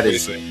yet. That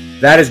is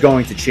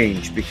going to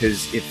change,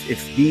 because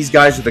if these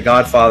guys are the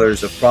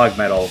godfathers of prog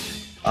metal,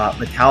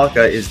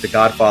 Metallica is the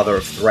godfather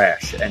of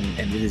thrash, and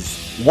it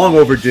is long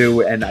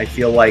overdue, and I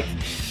feel like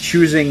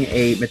choosing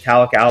a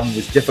Metallica album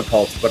was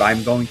difficult, but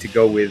I'm going to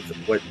go with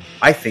what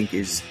I think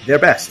is their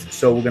best.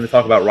 So we're going to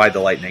talk about Ride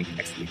the Lightning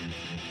next week.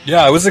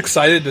 Yeah, I was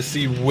excited to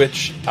see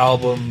which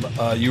album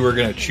you were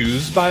going to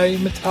choose by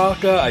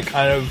Metallica. I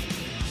kind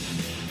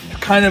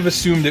of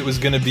assumed it was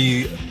going to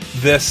be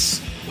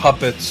this,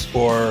 Puppets,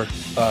 or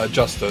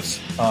Justice.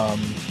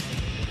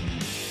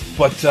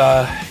 But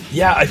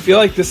I feel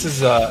like this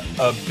is a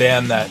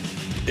band that,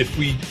 if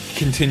we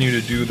continue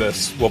to do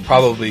this, we'll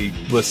probably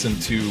listen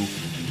to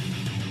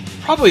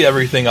probably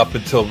everything up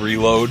until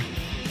Reload,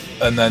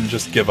 and then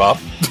just give up.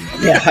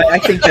 Yeah, I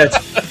think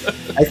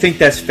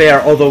that's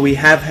fair. Although we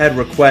have had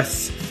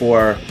requests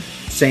for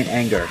Saint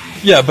Anger.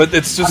 Yeah, but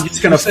it's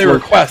just going to say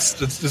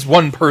request. It's just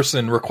one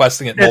person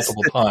requesting it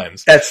multiple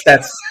times. That's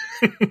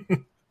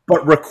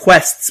but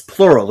requests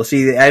plural.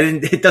 See,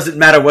 it doesn't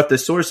matter what the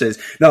source is.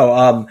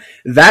 No,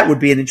 that would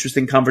be an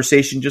interesting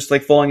conversation, just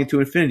like Falling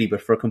Into Infinity,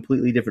 but for a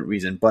completely different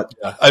reason. But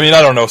yeah. I mean,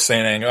 I don't know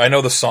Saint Anger. I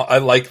know the song. I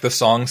like the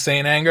song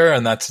Saint Anger,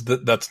 and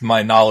that's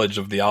my knowledge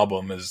of the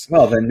album. Is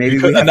well, then maybe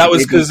that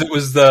was because it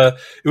was the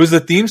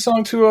theme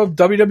song to a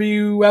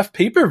WWF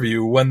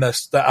pay-per-view when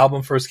the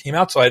album first came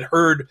out. So I'd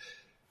heard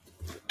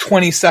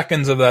 20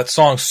 seconds of that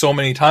song so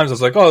many times. I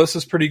was like, oh, this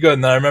is pretty good.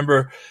 And then I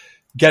remember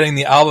getting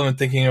the album and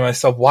thinking to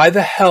myself, why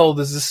the hell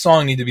does this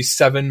song need to be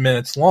 7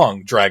 minutes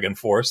long, Dragon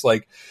Force?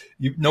 Like,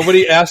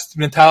 nobody asked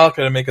Metallica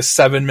to make a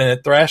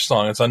 7-minute thrash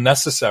song. It's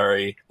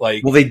unnecessary.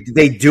 Like, well,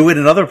 they do it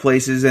in other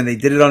places, and they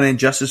did it on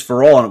Injustice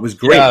for All, and it was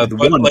great.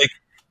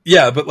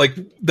 Yeah, but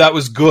that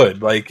was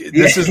good. Like,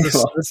 this is the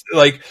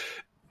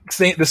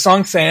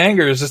song Saint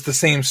Anger is just the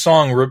same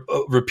song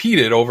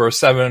repeated over a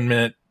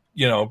 7-minute,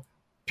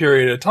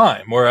 period of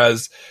time.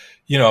 Whereas,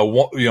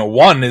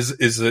 one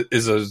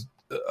is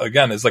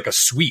like a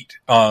suite.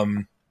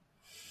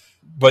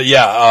 But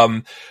yeah,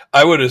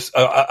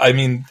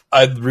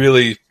 I'd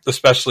really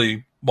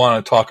especially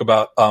want to talk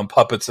about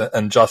Puppets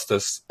and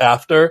Justice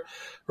after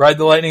Ride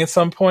the Lightning at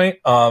some point.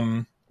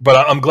 But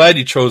I'm glad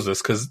you chose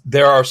this, because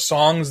there are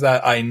songs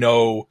that I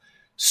know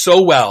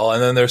so well,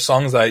 and then there's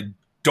songs that I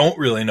don't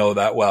really know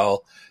that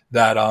well.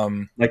 That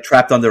like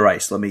Trapped Under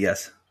Ice. Let me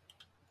guess.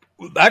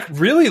 That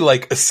really,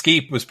 like,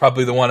 Escape was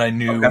probably the one I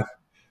knew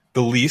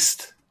the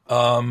least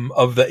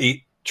of the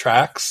 8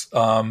 tracks.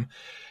 I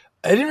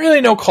didn't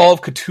really know Call of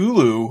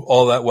Cthulhu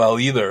all that well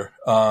either.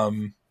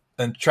 And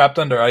Trapped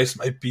Under Ice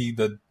might be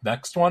the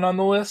next one on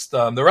the list.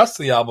 The rest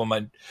of the album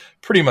I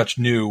pretty much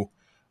knew.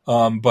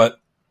 But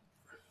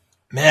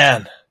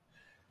man,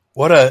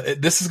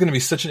 this is going to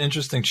be such an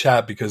interesting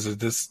chat, because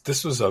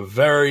this was a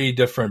very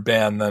different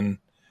band than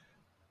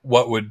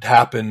what would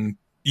happen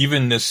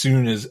even as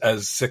soon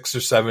as 6 or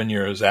 7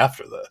 years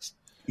after this.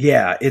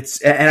 Yeah,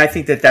 and I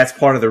think that's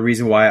part of the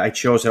reason why I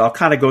chose it. I'll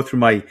kind of go through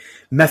my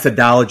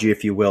methodology,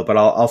 if you will, but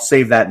I'll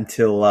save that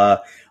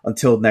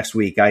until next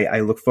week.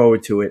 I look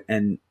forward to it,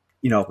 and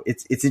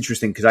it's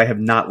interesting because I have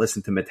not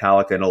listened to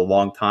Metallica in a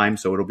long time,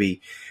 so it'll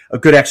be a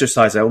good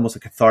exercise, almost a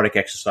cathartic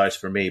exercise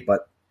for me.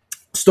 But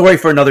story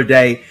for another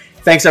day.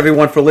 Thanks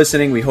everyone for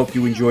listening. We hope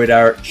you enjoyed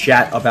our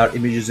chat about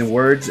Images and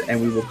Words,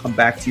 and we will come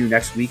back to you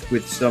next week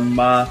with some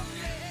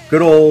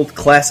good old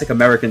classic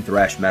American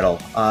thrash metal.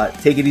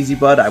 Take it easy,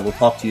 bud. I will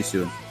talk to you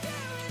soon.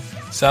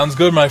 Sounds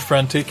good, my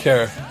friend. Take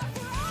care.